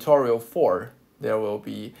 and tutorial 4, there will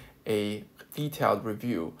be a detailed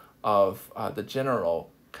review of the general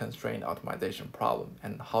constraint optimization problem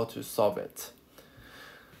and how to solve it.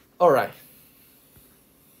 All right.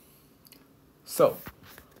 So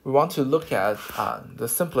we want to look at the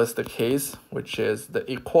simplest case, which is the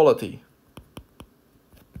equality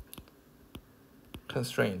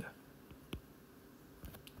constraint.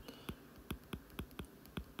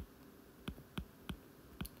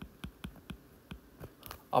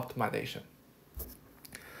 Optimization.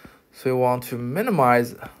 So we want to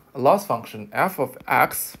minimize a loss function f of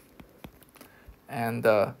x, and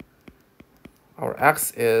our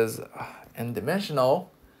x is n-dimensional,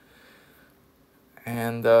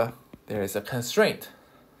 and there is a constraint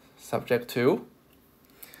subject to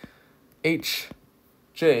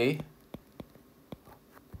hj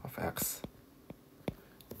of x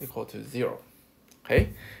equal to 0. Okay,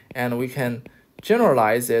 and we can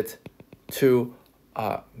generalize it to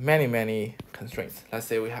many constraints. Let's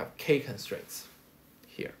say we have k constraints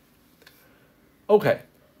here. Okay,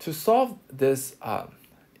 to solve this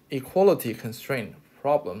equality constraint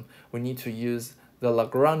problem, we need to use the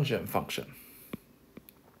Lagrangian function.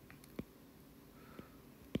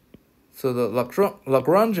 So the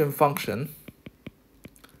Lagrangian function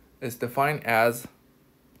is defined as,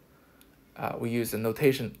 we use the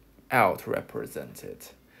notation L to represent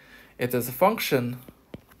it. It is a function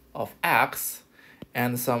of x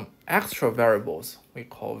and some extra variables we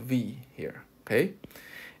call v here, okay?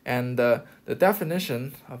 And the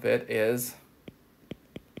definition of it is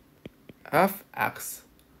fx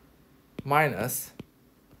minus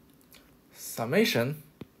summation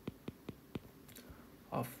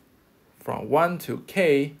of from 1 to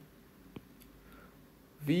k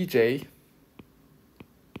vj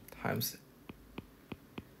times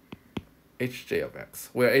hj of x,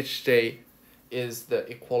 where hj is the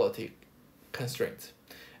equality constraint.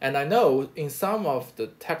 And I know in some of the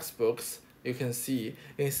textbooks you can see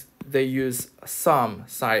they use some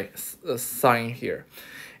sign here,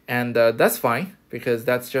 and that's fine because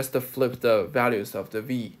that's just to flip the values of the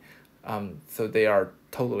v, so they are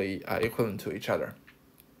totally equivalent to each other.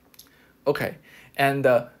 Okay, and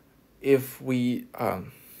if we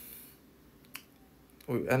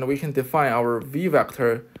can define our v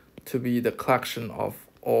vector to be the collection of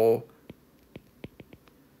all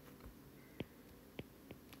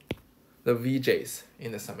the vj's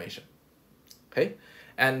in the summation. Okay,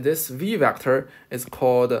 and this v vector is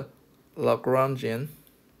called Lagrangian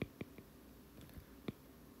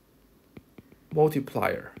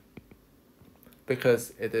multiplier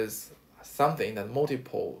because it is something that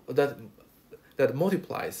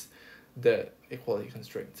multiplies the equality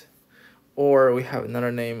constraint. or we have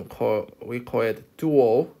another name we call it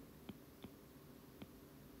dual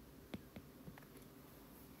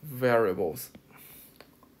variables.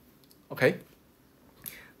 Okay.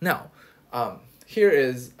 Now, here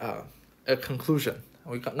is a conclusion.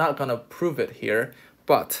 We're not gonna prove it here,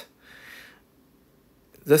 but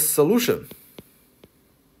the solution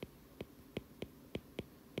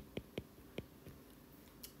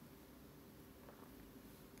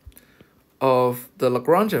of the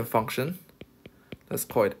Lagrangian function, let's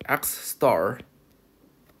call it x star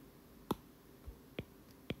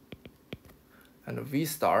and v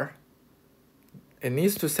star, it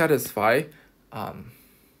needs to satisfy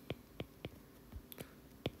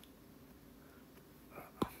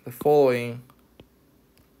the following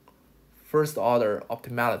first order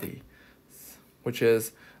optimality, which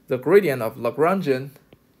is the gradient of Lagrangian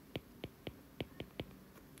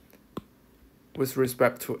with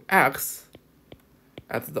respect to x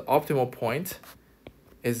at the optimal point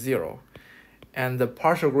is 0, and the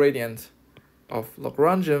partial gradient of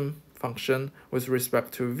Lagrangian function with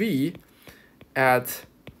respect to v at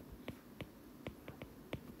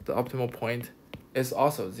the optimal point is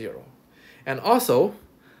also 0. And also,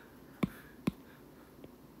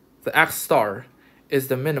 the x star is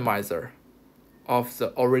the minimizer of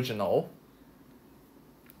the original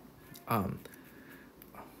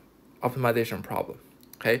optimization problem.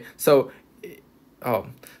 Okay, so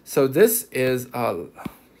this is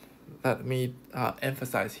let me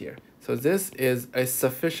emphasize here. So this is a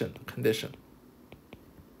sufficient condition.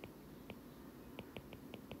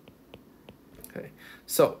 Okay,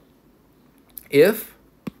 so if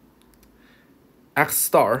x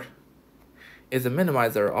star is a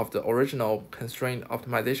minimizer of the original constraint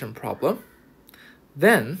optimization problem,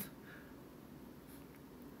 then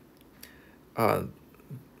the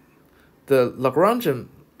Lagrangian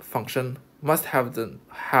function must have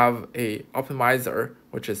a optimizer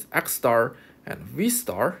which is x star and v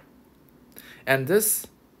star, and this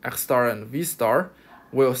x star and v star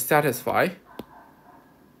will satisfy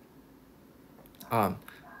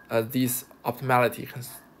these optimality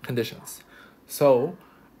conditions. So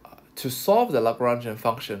to solve the Lagrangian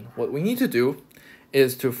function, what we need to do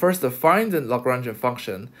is to first find the Lagrangian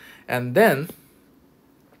function and then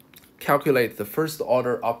calculate the first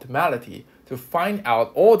order optimality to find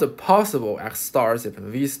out all the possible x stars and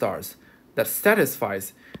v stars that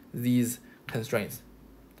satisfies these constraints,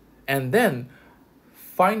 and then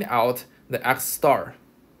find out the x star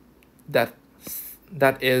that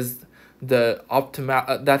is the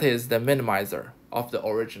minimizer of the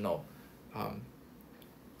original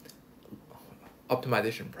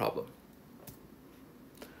optimization problem.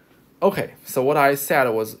 Okay, so what I said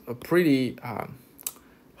was a pretty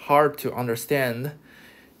hard to understand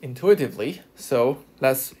intuitively, so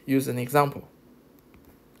let's use an example.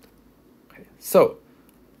 Okay, so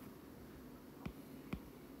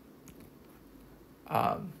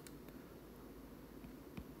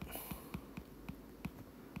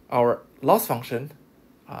our loss function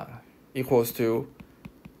equals to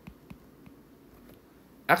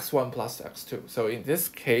x1 plus x2. So in this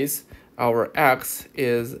case, our x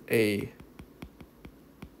is a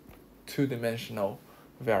two-dimensional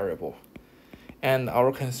variable, and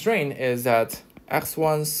our constraint is that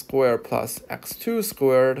x1 squared plus x2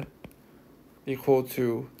 squared equal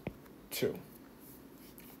to 2.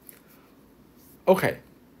 Okay.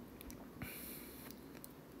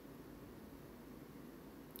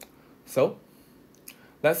 So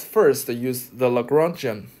let's first use the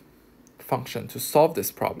Lagrangian function to solve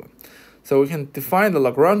this problem. So we can define the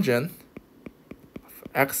Lagrangian of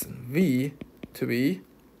x and v to be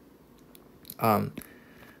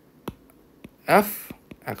f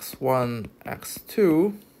x1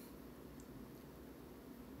 x2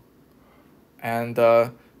 and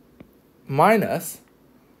minus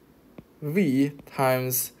v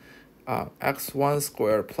times x1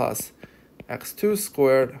 squared plus x2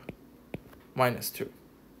 squared minus 2,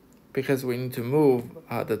 because we need to move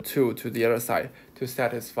the 2 to the other side to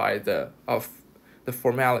satisfy the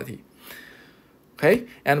formality. Okay,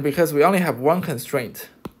 and because we only have one constraint,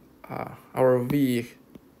 our v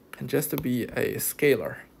can just be a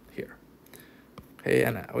scalar here. Okay,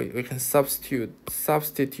 and we can substitute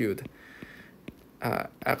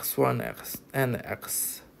x1 and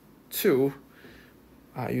x2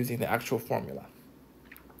 using the actual formula.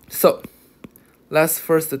 So let's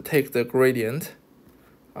first take the gradient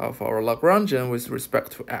of our Lagrangian with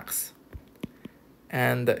respect to x,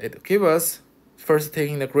 and it gives us, first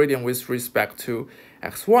taking the gradient with respect to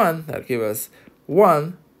x1, that gives us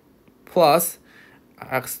 1 plus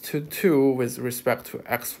x2 with respect to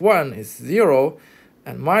x1 is 0,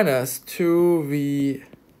 and minus 2v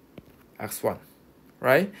x1,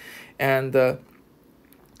 right? And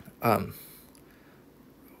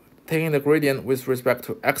taking the gradient with respect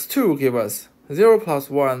to x2 give us 0 plus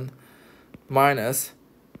 1 minus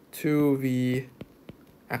 2v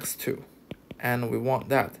x2, and we want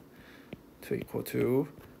that to equal to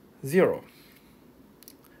 0.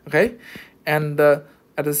 Okay, and at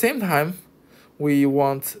the same time, we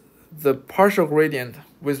want the partial gradient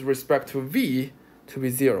with respect to v to be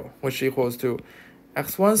 0, which equals to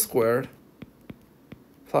x1 squared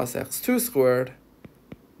plus x2 squared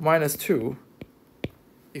minus 2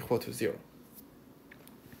 equal to 0.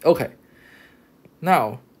 Okay,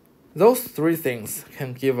 now those three things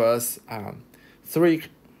can give us three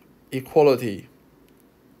equations.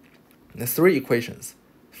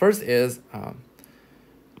 First is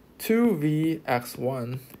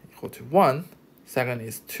 2vx1 equal to 1. Second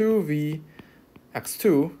is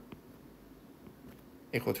 2vx2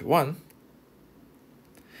 equal to 1.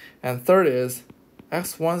 And third is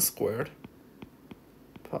x1 squared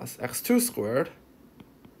plus x2 squared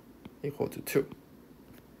equal to 2.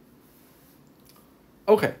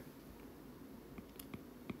 Okay.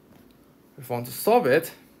 If we want to solve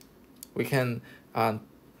it, we can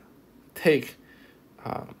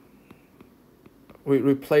we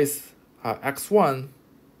replace x1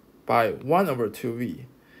 by 1 over 2v,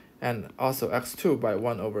 and also x2 by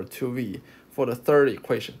 1 over 2v for the third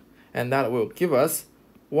equation. And that will give us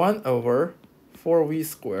 1 over 4v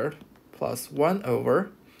squared plus 1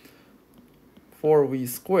 over 4v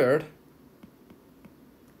squared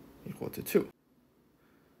equal to 2.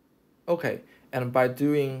 Okay, and by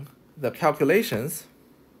doing the calculations,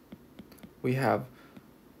 we have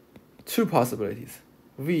two possibilities.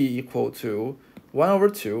 V equal to 1 over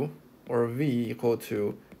 2 or V equal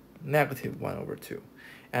to negative 1 over 2.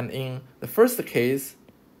 And in the first case,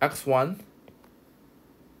 x1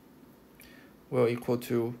 will equal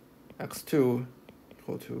to x2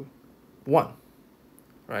 equal to 1,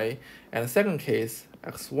 right? And the second case,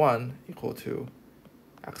 x1 equal to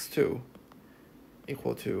x2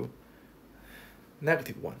 equal to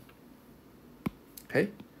negative 1. Okay?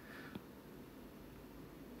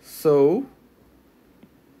 So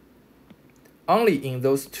only in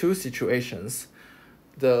those two situations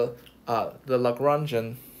the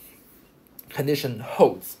Lagrangian condition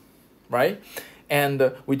holds, right?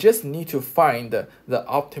 And we just need to find the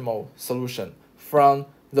optimal solution from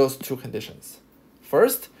those two conditions.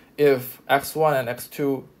 First, if x1 and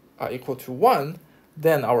x2 are equal to 1,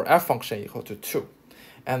 then our f function equal to 2.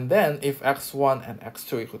 And then if x1 and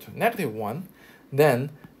x2 equal to negative 1,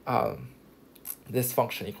 then this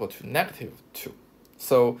function equal to negative 2.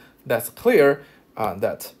 So that's clear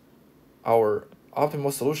that our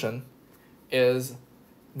optimal solution is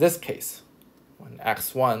this case, when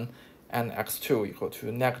x1 and x2 equal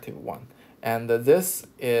to negative 1. And this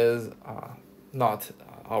is not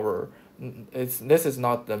this is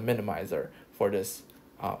not the minimizer for this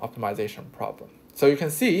optimization problem. So you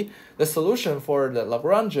can see the solution for the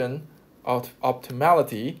Lagrangian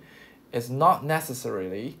optimality is not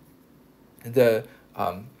necessarily the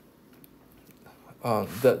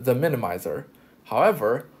minimizer.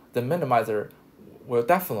 However, the minimizer will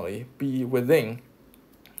definitely be within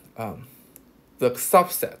the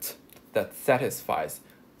subset that satisfies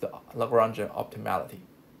the Lagrangian optimality.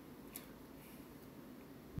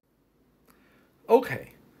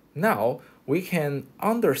 Okay, now we can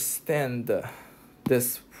understand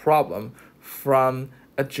this problem from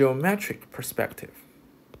a geometric perspective.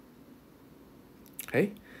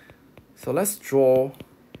 Okay, so let's draw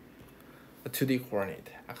a 2D coordinate,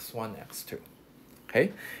 x1, x2.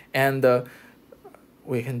 Okay, and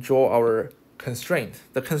we can draw our constraint.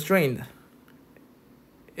 The constraint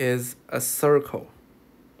is a circle,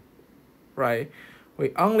 right?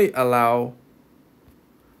 We only allow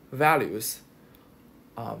values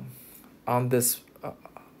on this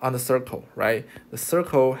on the circle, right? The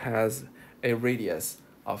circle has a radius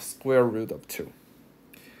of square root of 2.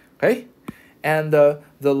 Okay, and the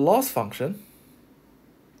loss function,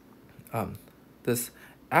 this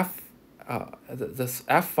f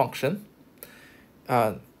function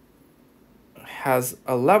has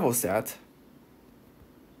a level set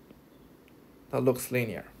that looks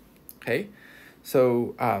linear. Okay,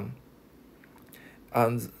 so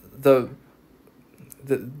the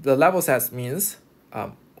level set means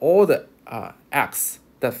all the x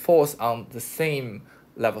that falls on the same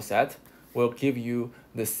level set will give you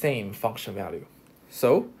the same function value.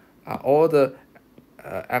 So all the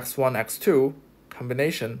x1, x2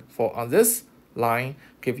 combination for on this line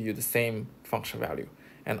give you the same function value,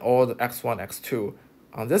 and all the x1, x2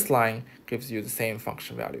 on this line gives you the same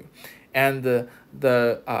function value. And the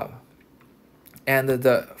and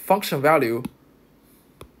the function value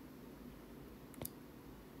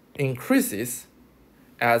increases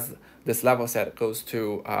as this level set goes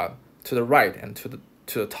to the right and to the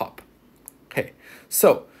top. Okay,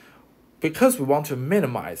 so because we want to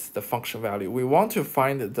minimize the function value, we want to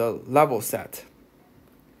find the level set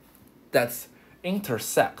that's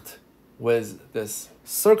intersect with this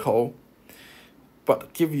circle,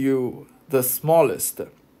 but give you the smallest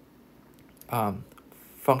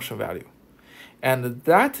function value. And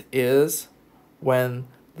that is when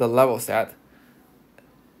the level set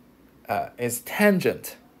is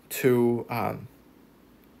tangent to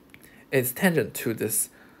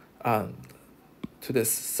this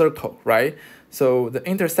circle, right? So the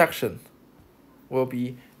intersection will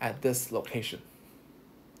be at this location.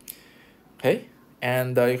 Okay,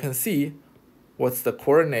 and you can see what's the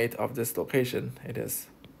coordinate of this location. It is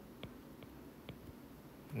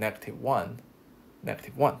 -1,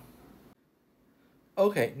 -1.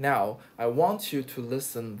 Okay, now I want you to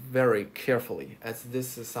listen very carefully, as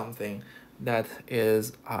this is something that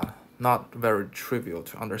is not very trivial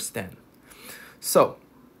to understand. So,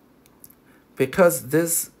 because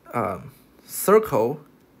this circle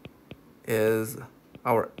is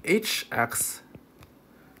our hx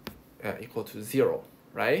equal to 0,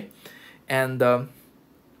 right? And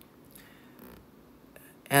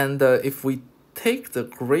if we take the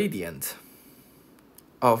gradient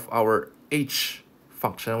of our h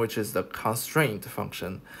function, which is the constraint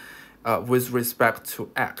function, with respect to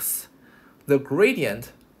x, the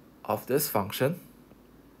gradient of this function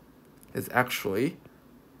is actually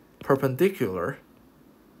perpendicular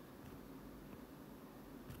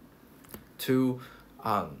to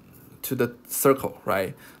the circle,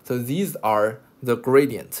 right? So these are the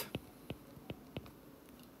gradient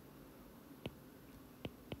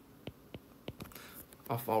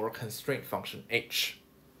of our constraint function h.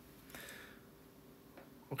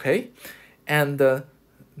 Okay, and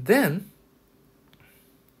then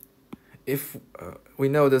if we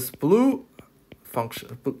know this blue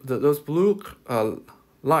function, those blue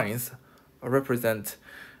lines represent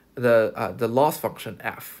the loss function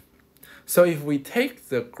f. So if we take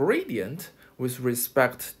the gradient with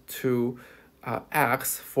respect to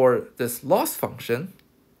x for this loss function,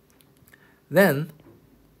 then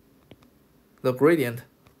the gradient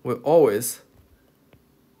will always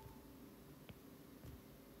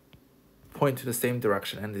point to the same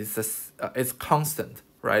direction, and it's constant,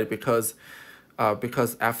 right? Because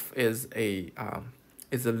f is a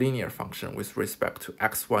linear function with respect to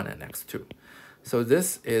x1 and x2. So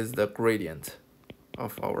this is the gradient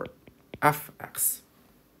of our fx.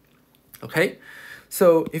 Okay,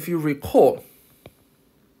 so if you recall,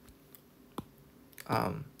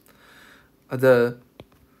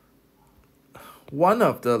 one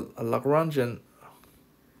of the Lagrangian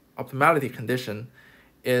optimality condition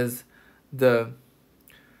is the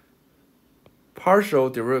partial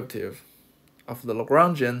derivative of the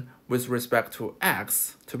Lagrangian with respect to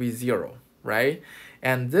x to be 0, right?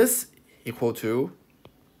 And this equal to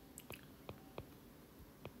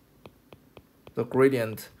the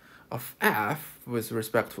gradient of f with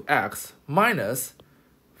respect to x minus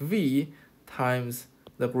v times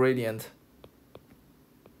the gradient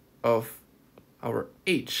of our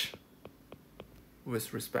h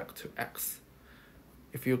with respect to x.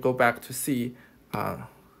 If you go back to see,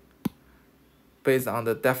 based on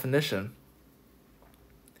the definition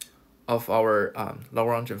of our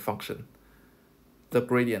Lagrangian function, the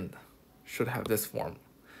gradient should have this form.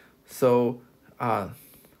 So, and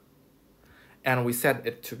we set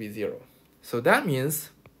it to be 0. So that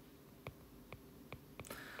means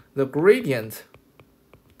the gradient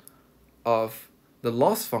of the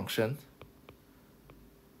loss function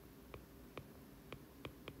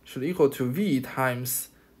should equal to v times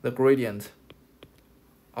the gradient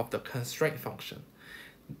of the constraint function.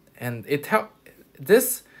 And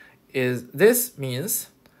this means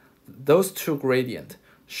those two gradients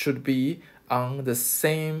should be on the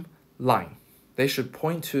same line. They should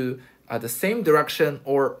point to the same direction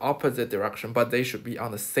or opposite direction, but they should be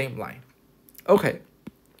on the same line. Okay,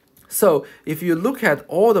 so if you look at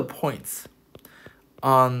all the points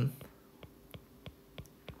on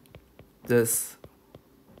this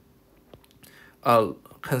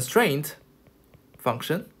constraint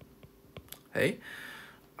function, okay,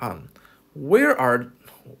 where are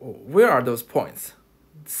those points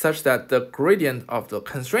such that the gradient of the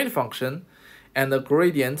constraint function and the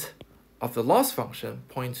gradient of the loss function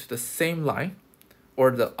point to the same line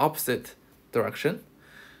or the opposite direction?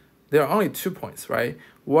 There are only 2 points, right?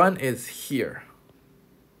 One is here,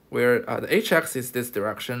 where the hx is this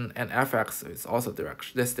direction and fx is also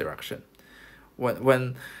this direction.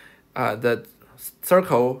 When the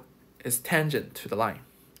circle is tangent to the line.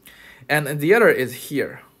 And the other is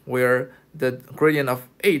here, where the gradient of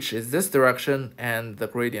h is this direction and the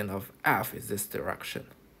gradient of f is this direction.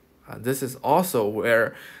 This is also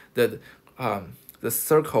where the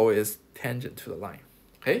circle is tangent to the line.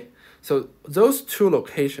 Okay, so those two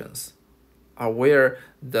locations are where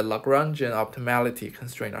the Lagrangian optimality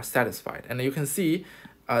constraints are satisfied. And you can see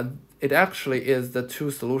it actually is the two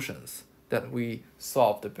solutions that we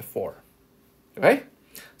solved before. Okay,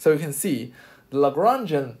 so you can see the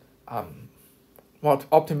Lagrangian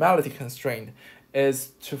optimality constraint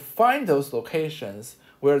is to find those locations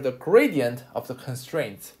where the gradient of the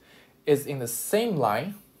constraint is in the same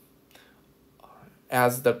line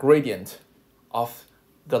as the gradient of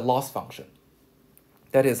the loss function.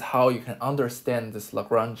 That is how you can understand this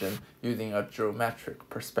Lagrangian using a geometric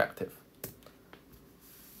perspective.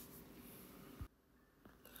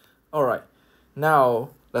 All right,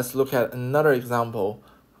 now let's look at another example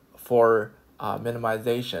for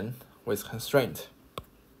minimization with constraint.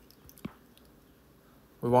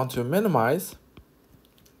 We want to minimize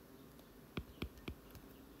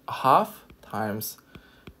half times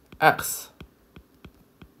x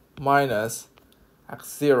minus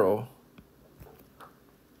x0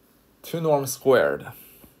 2 norm squared,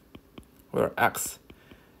 where x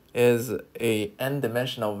is a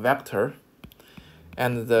n-dimensional vector,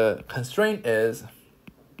 and the constraint is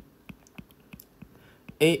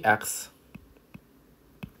ax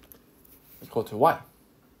equal to y.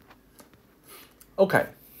 Okay,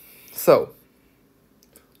 so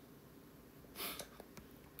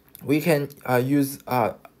we can use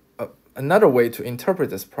another way to interpret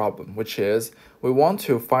this problem, which is we want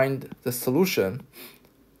to find the solution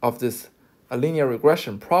of this linear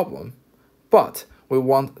regression problem, but we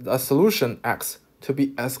want a solution x to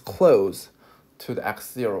be as close to the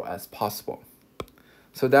x0 as possible.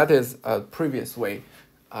 So that is a previous way,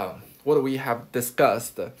 what we have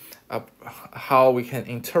discussed, how we can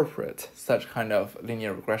interpret such kind of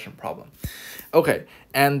linear regression problem. Okay,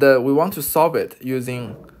 and we want to solve it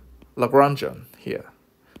using Lagrangian here.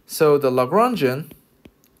 So the Lagrangian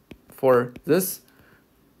for this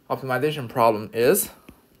optimization problem is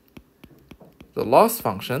the loss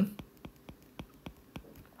function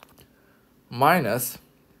minus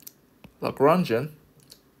Lagrangian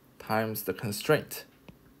times the constraint,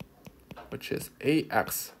 which is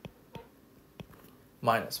ax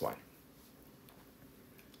minus y.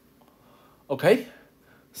 Okay,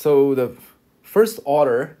 so the first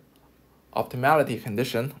order optimality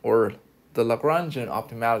condition, or the Lagrangian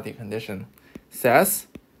optimality condition, says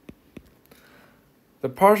the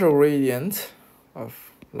partial gradient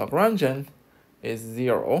of Lagrangian is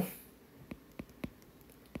 0 .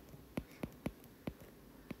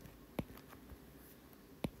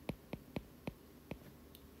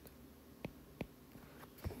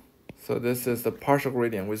 So this is the partial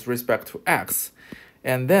gradient with respect to x,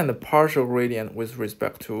 and then the partial gradient with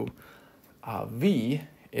respect to v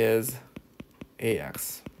is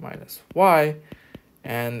ax minus y,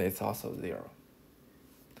 and it's also 0.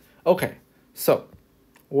 Okay, so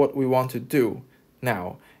what we want to do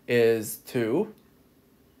now is to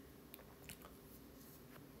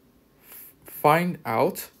find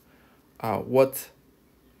out what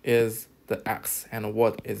is the x and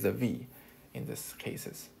what is the v in these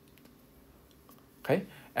cases. Okay,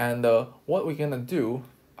 and what we're gonna do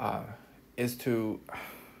is to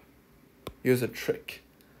use a trick.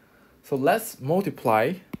 So let's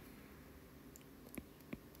multiply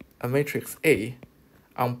a matrix A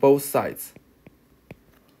on both sides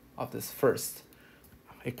of this first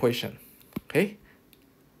equation. Okay,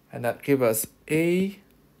 and that gives us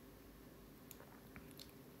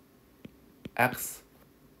ax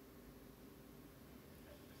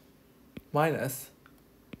minus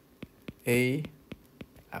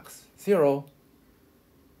ax0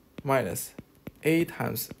 minus a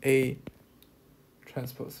times a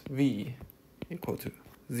transpose v equal to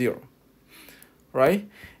 0, right?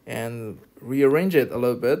 And rearrange it a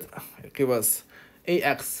little bit, it gives us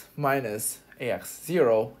ax minus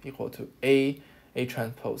ax0 equal to a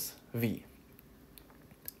transpose v.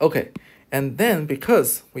 Okay, and then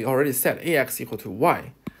because we already set ax equal to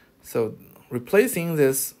y, so replacing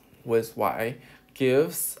this with y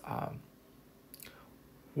gives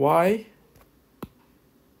y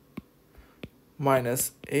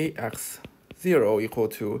minus ax0 equal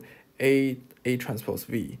to a transpose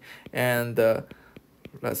v, and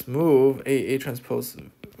let's move a transpose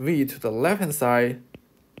v to the left hand side.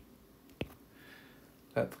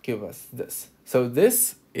 That gives us this. So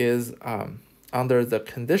this is under the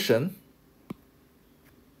condition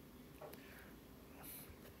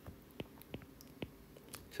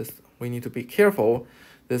just we need to be careful.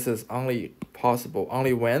 This is only possible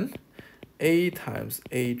only when A times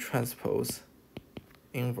A transpose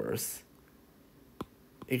inverse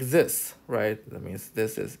exists, right? That means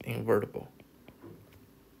this is invertible.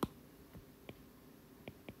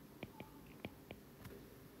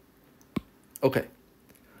 Okay.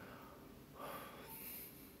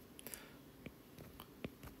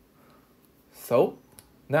 So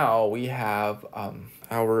now we have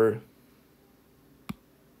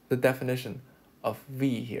the definition of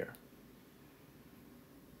V here.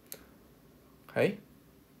 Okay.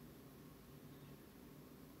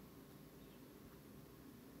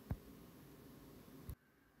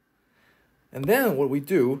 And then what we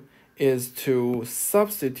do is to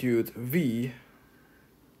substitute V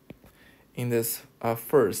in this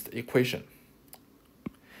first equation.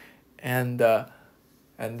 And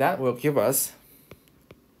that will give us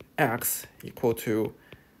x equal to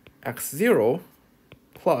x0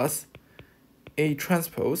 plus A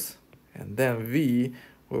transpose, and then V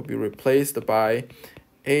will be replaced by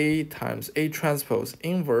A times A transpose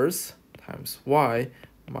inverse times Y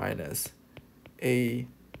minus A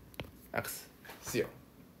x0.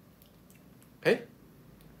 Okay?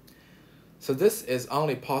 So this is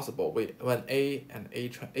only possible when A and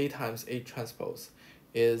A times A transpose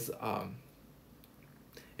is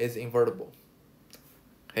invertible.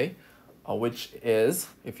 Okay, which is,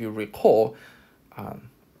 if you recall,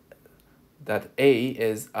 that A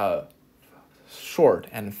is a short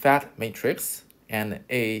and fat matrix, and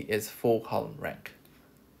A is full column rank.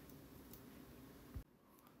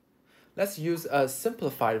 Let's use a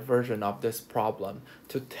simplified version of this problem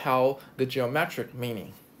to tell the geometric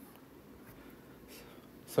meaning.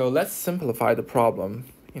 So let's simplify the problem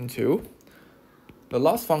into the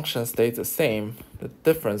loss function stays the same, the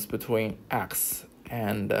difference between x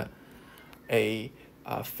and a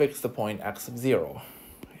fixed point x0.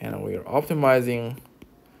 And we are optimizing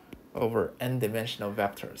over n-dimensional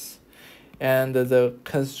vectors. And the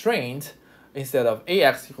constraint, instead of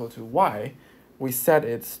ax equal to y, we set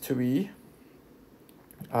it to be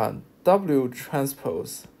W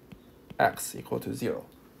transpose x equal to 0.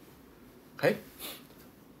 Okay?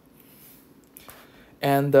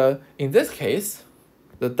 And in this case,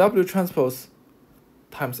 the W transpose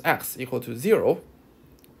times x equal to 0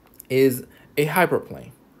 is a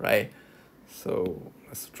hyperplane, right? So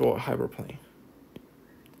let's draw a hyperplane.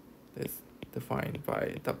 It's defined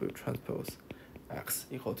by W transpose x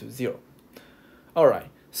equal to 0. All right,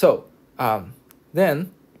 so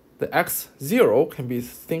then the x0 can be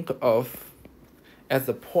think of as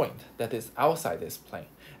a point that is outside this plane.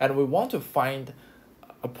 And we want to find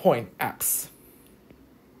a point x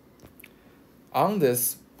on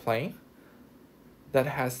this plane that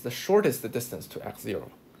has the shortest distance to x0.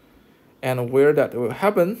 And where that will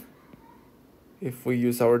happen, if we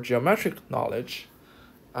use our geometric knowledge,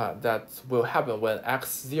 that will happen when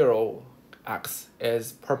x0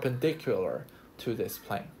 is perpendicular to this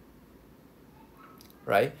plane,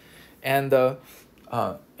 right? And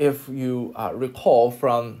if you recall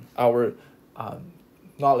from our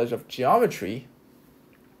knowledge of geometry,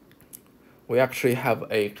 we actually have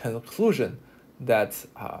a conclusion that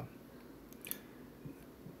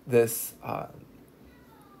this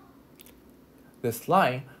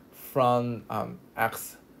line from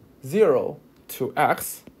x0 to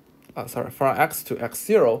x, from x to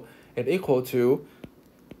x0, is equal to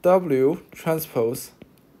W transpose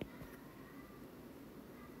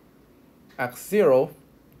x0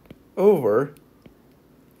 over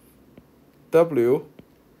W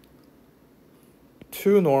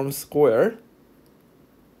 2 norm squared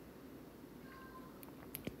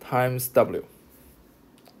times W.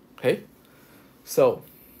 Okay, so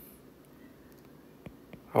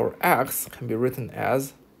our x can be written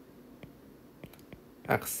as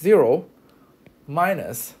x0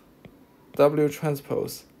 minus W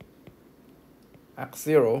transpose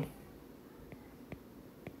x0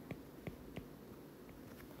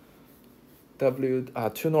 W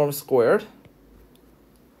 2 norm squared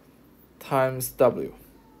times W.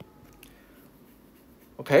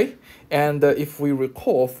 Okay, and if we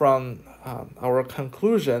recall from our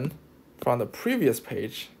conclusion from the previous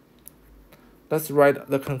page, let's write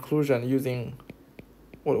the conclusion using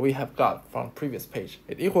what we have got from previous page.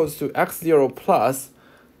 It equals to x0 plus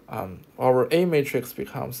our A matrix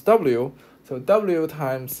becomes W, so W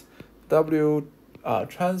times W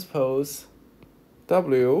transpose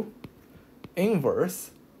W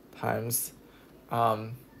inverse times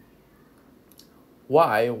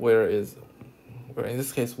Y, where in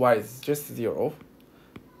this case Y is just 0,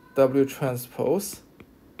 W transpose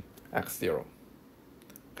x0.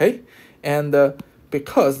 Okay, and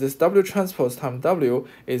because this W transpose times W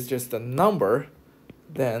is just a number,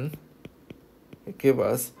 then it gives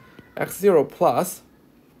us x0 plus,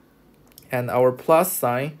 and our plus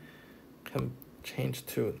sign can change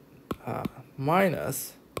to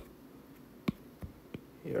minus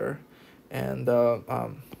here, and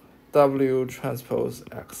W transpose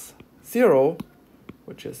x0,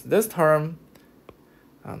 which is this term,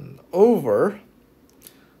 and over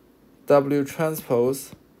W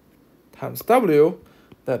transpose times W,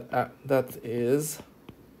 that is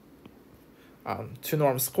 2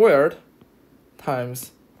 norms squared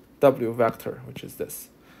times W vector, which is this,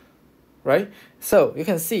 right? So you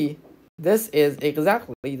can see this is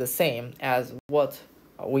exactly the same as what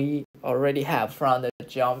we already have from the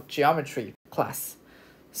geometry class.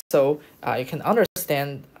 So you can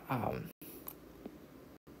understand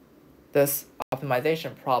this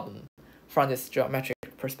optimization problem from this geometric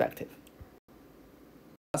perspective.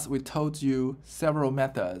 As we told you several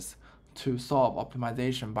methods to solve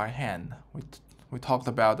optimization by hand. We talked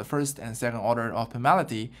about the first and second order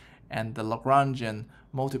optimality and the Lagrangian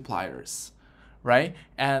multipliers, right?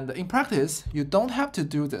 And in practice, you don't have to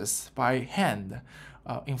do this by hand.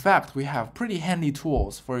 In fact, we have pretty handy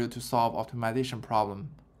tools for you to solve optimization problem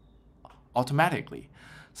automatically.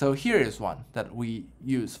 So here is one that we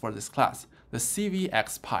use for this class, the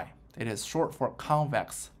CVX Pi. It is short for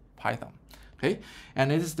Convex Python. Okay,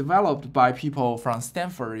 and it is developed by people from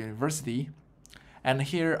Stanford University. And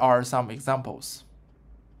here are some examples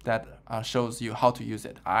that shows you how to use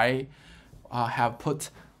it. I have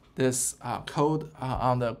put this code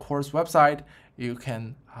on the course website. You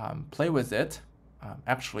can play with it.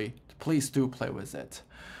 Actually, please do play with it.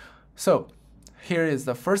 So here is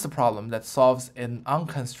the first problem that solves an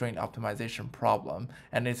unconstrained optimization problem,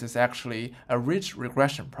 and it is actually a ridge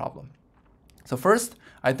regression problem. So first,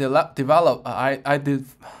 I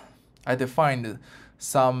defined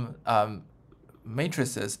some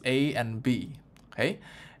matrices A and B, okay,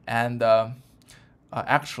 and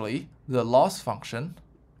actually the loss function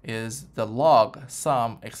is the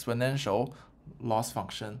log-sum exponential loss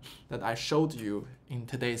function that I showed you in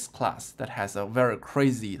today's class that has a very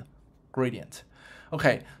crazy gradient.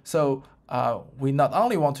 Okay, so we not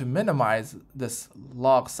only want to minimize this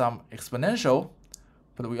log-sum exponential,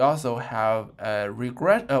 but we also have a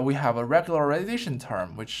regularization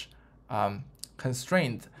term which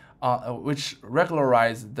which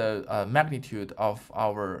regularize the magnitude of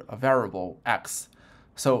our variable x.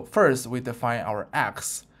 So first we define our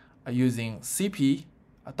x using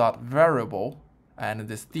cp.variable, and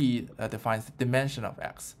this d defines the dimension of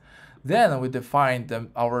x. Then we define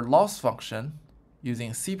our loss function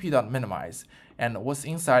using cp.minimize, and what's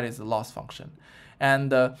inside is the loss function.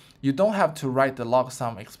 And you don't have to write the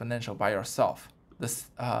log-sum exponential by yourself.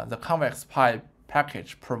 The Convex Pi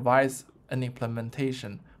package provides an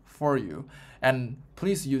implementation for you. And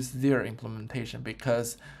please use their implementation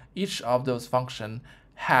because each of those functions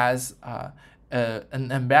has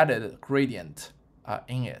an embedded gradient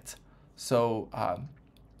in it. So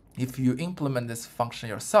if you implement this function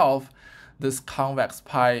yourself, this Convex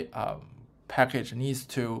Pi package needs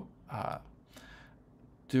to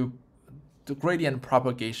do the gradient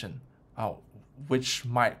propagation, which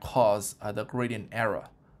might cause the gradient error,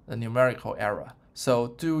 the numerical error. So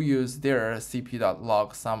do use their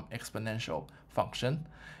cp.log-sum-exponential function,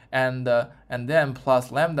 and then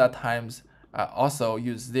plus lambda times also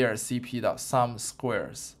use their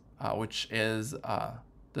cp.sum-squares, which is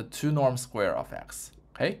the 2 norm square of x.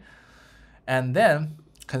 Okay, and then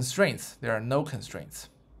constraints. There are no constraints.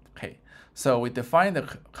 Okay, so we define the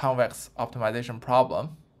convex optimization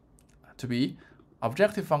problem to be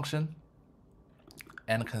objective function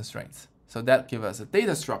and constraints. So that gives us a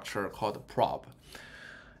data structure called prob.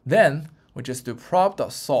 Then we just do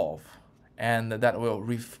prob.solve, and that will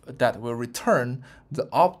return the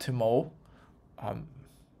optimal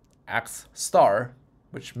x star,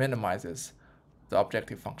 which minimizes the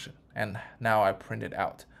objective function. And now I print it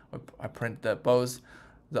out. I print both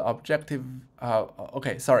the objective.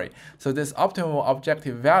 Okay, sorry. So this optimal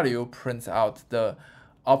objective value prints out the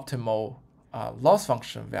optimal loss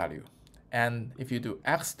function value. And if you do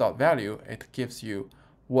x.value, it gives you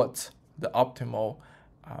what the optimal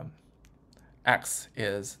x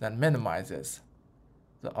is that minimizes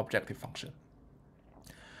the objective function.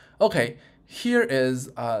 Okay, here is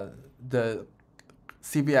the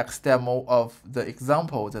CVX demo of the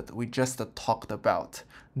example that we just talked about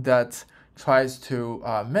that tries to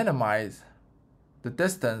minimize the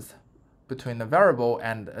distance between the variable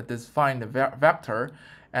and define the vector,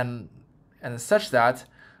 and such that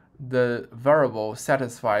the variable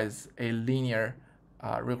satisfies a linear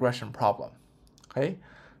regression problem. Okay,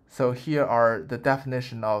 So here are the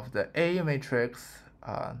definition of the A matrix,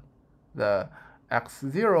 the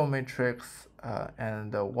X0 matrix,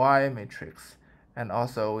 and the Y matrix. And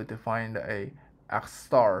also we defined a X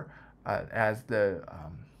star as the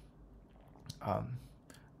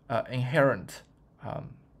inherent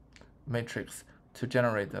matrix to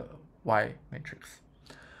generate the Y matrix.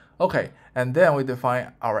 Okay, and then we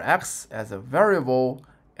define our X as a variable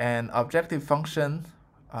and objective function.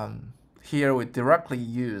 Here we directly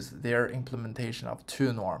use their implementation of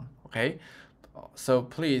 2-norm, okay? So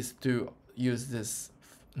please do use this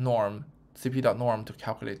norm, cp.norm, to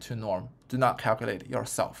calculate 2-norm. Do not calculate it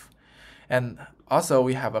yourself. And also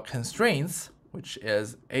we have a constraints, which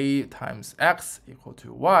is a times x equal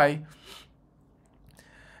to y.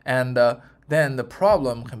 And then the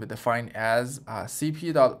problem can be defined as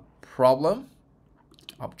cp.problem,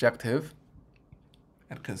 objective,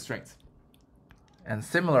 and constraints. And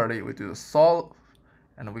similarly, we do solve,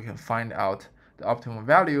 and we can find out the optimal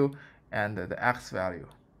value and the x value.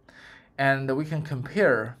 And we can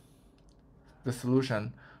compare the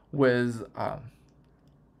solution with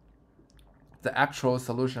the actual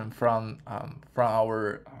solution from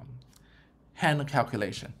our hand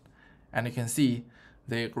calculation. And you can see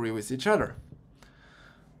they agree with each other.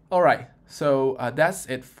 All right, so that's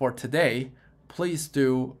it for today. Please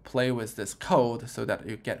do play with this code so that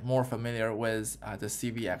you get more familiar with the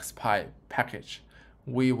CVX package.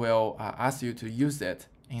 We will ask you to use it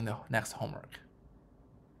in the next homework.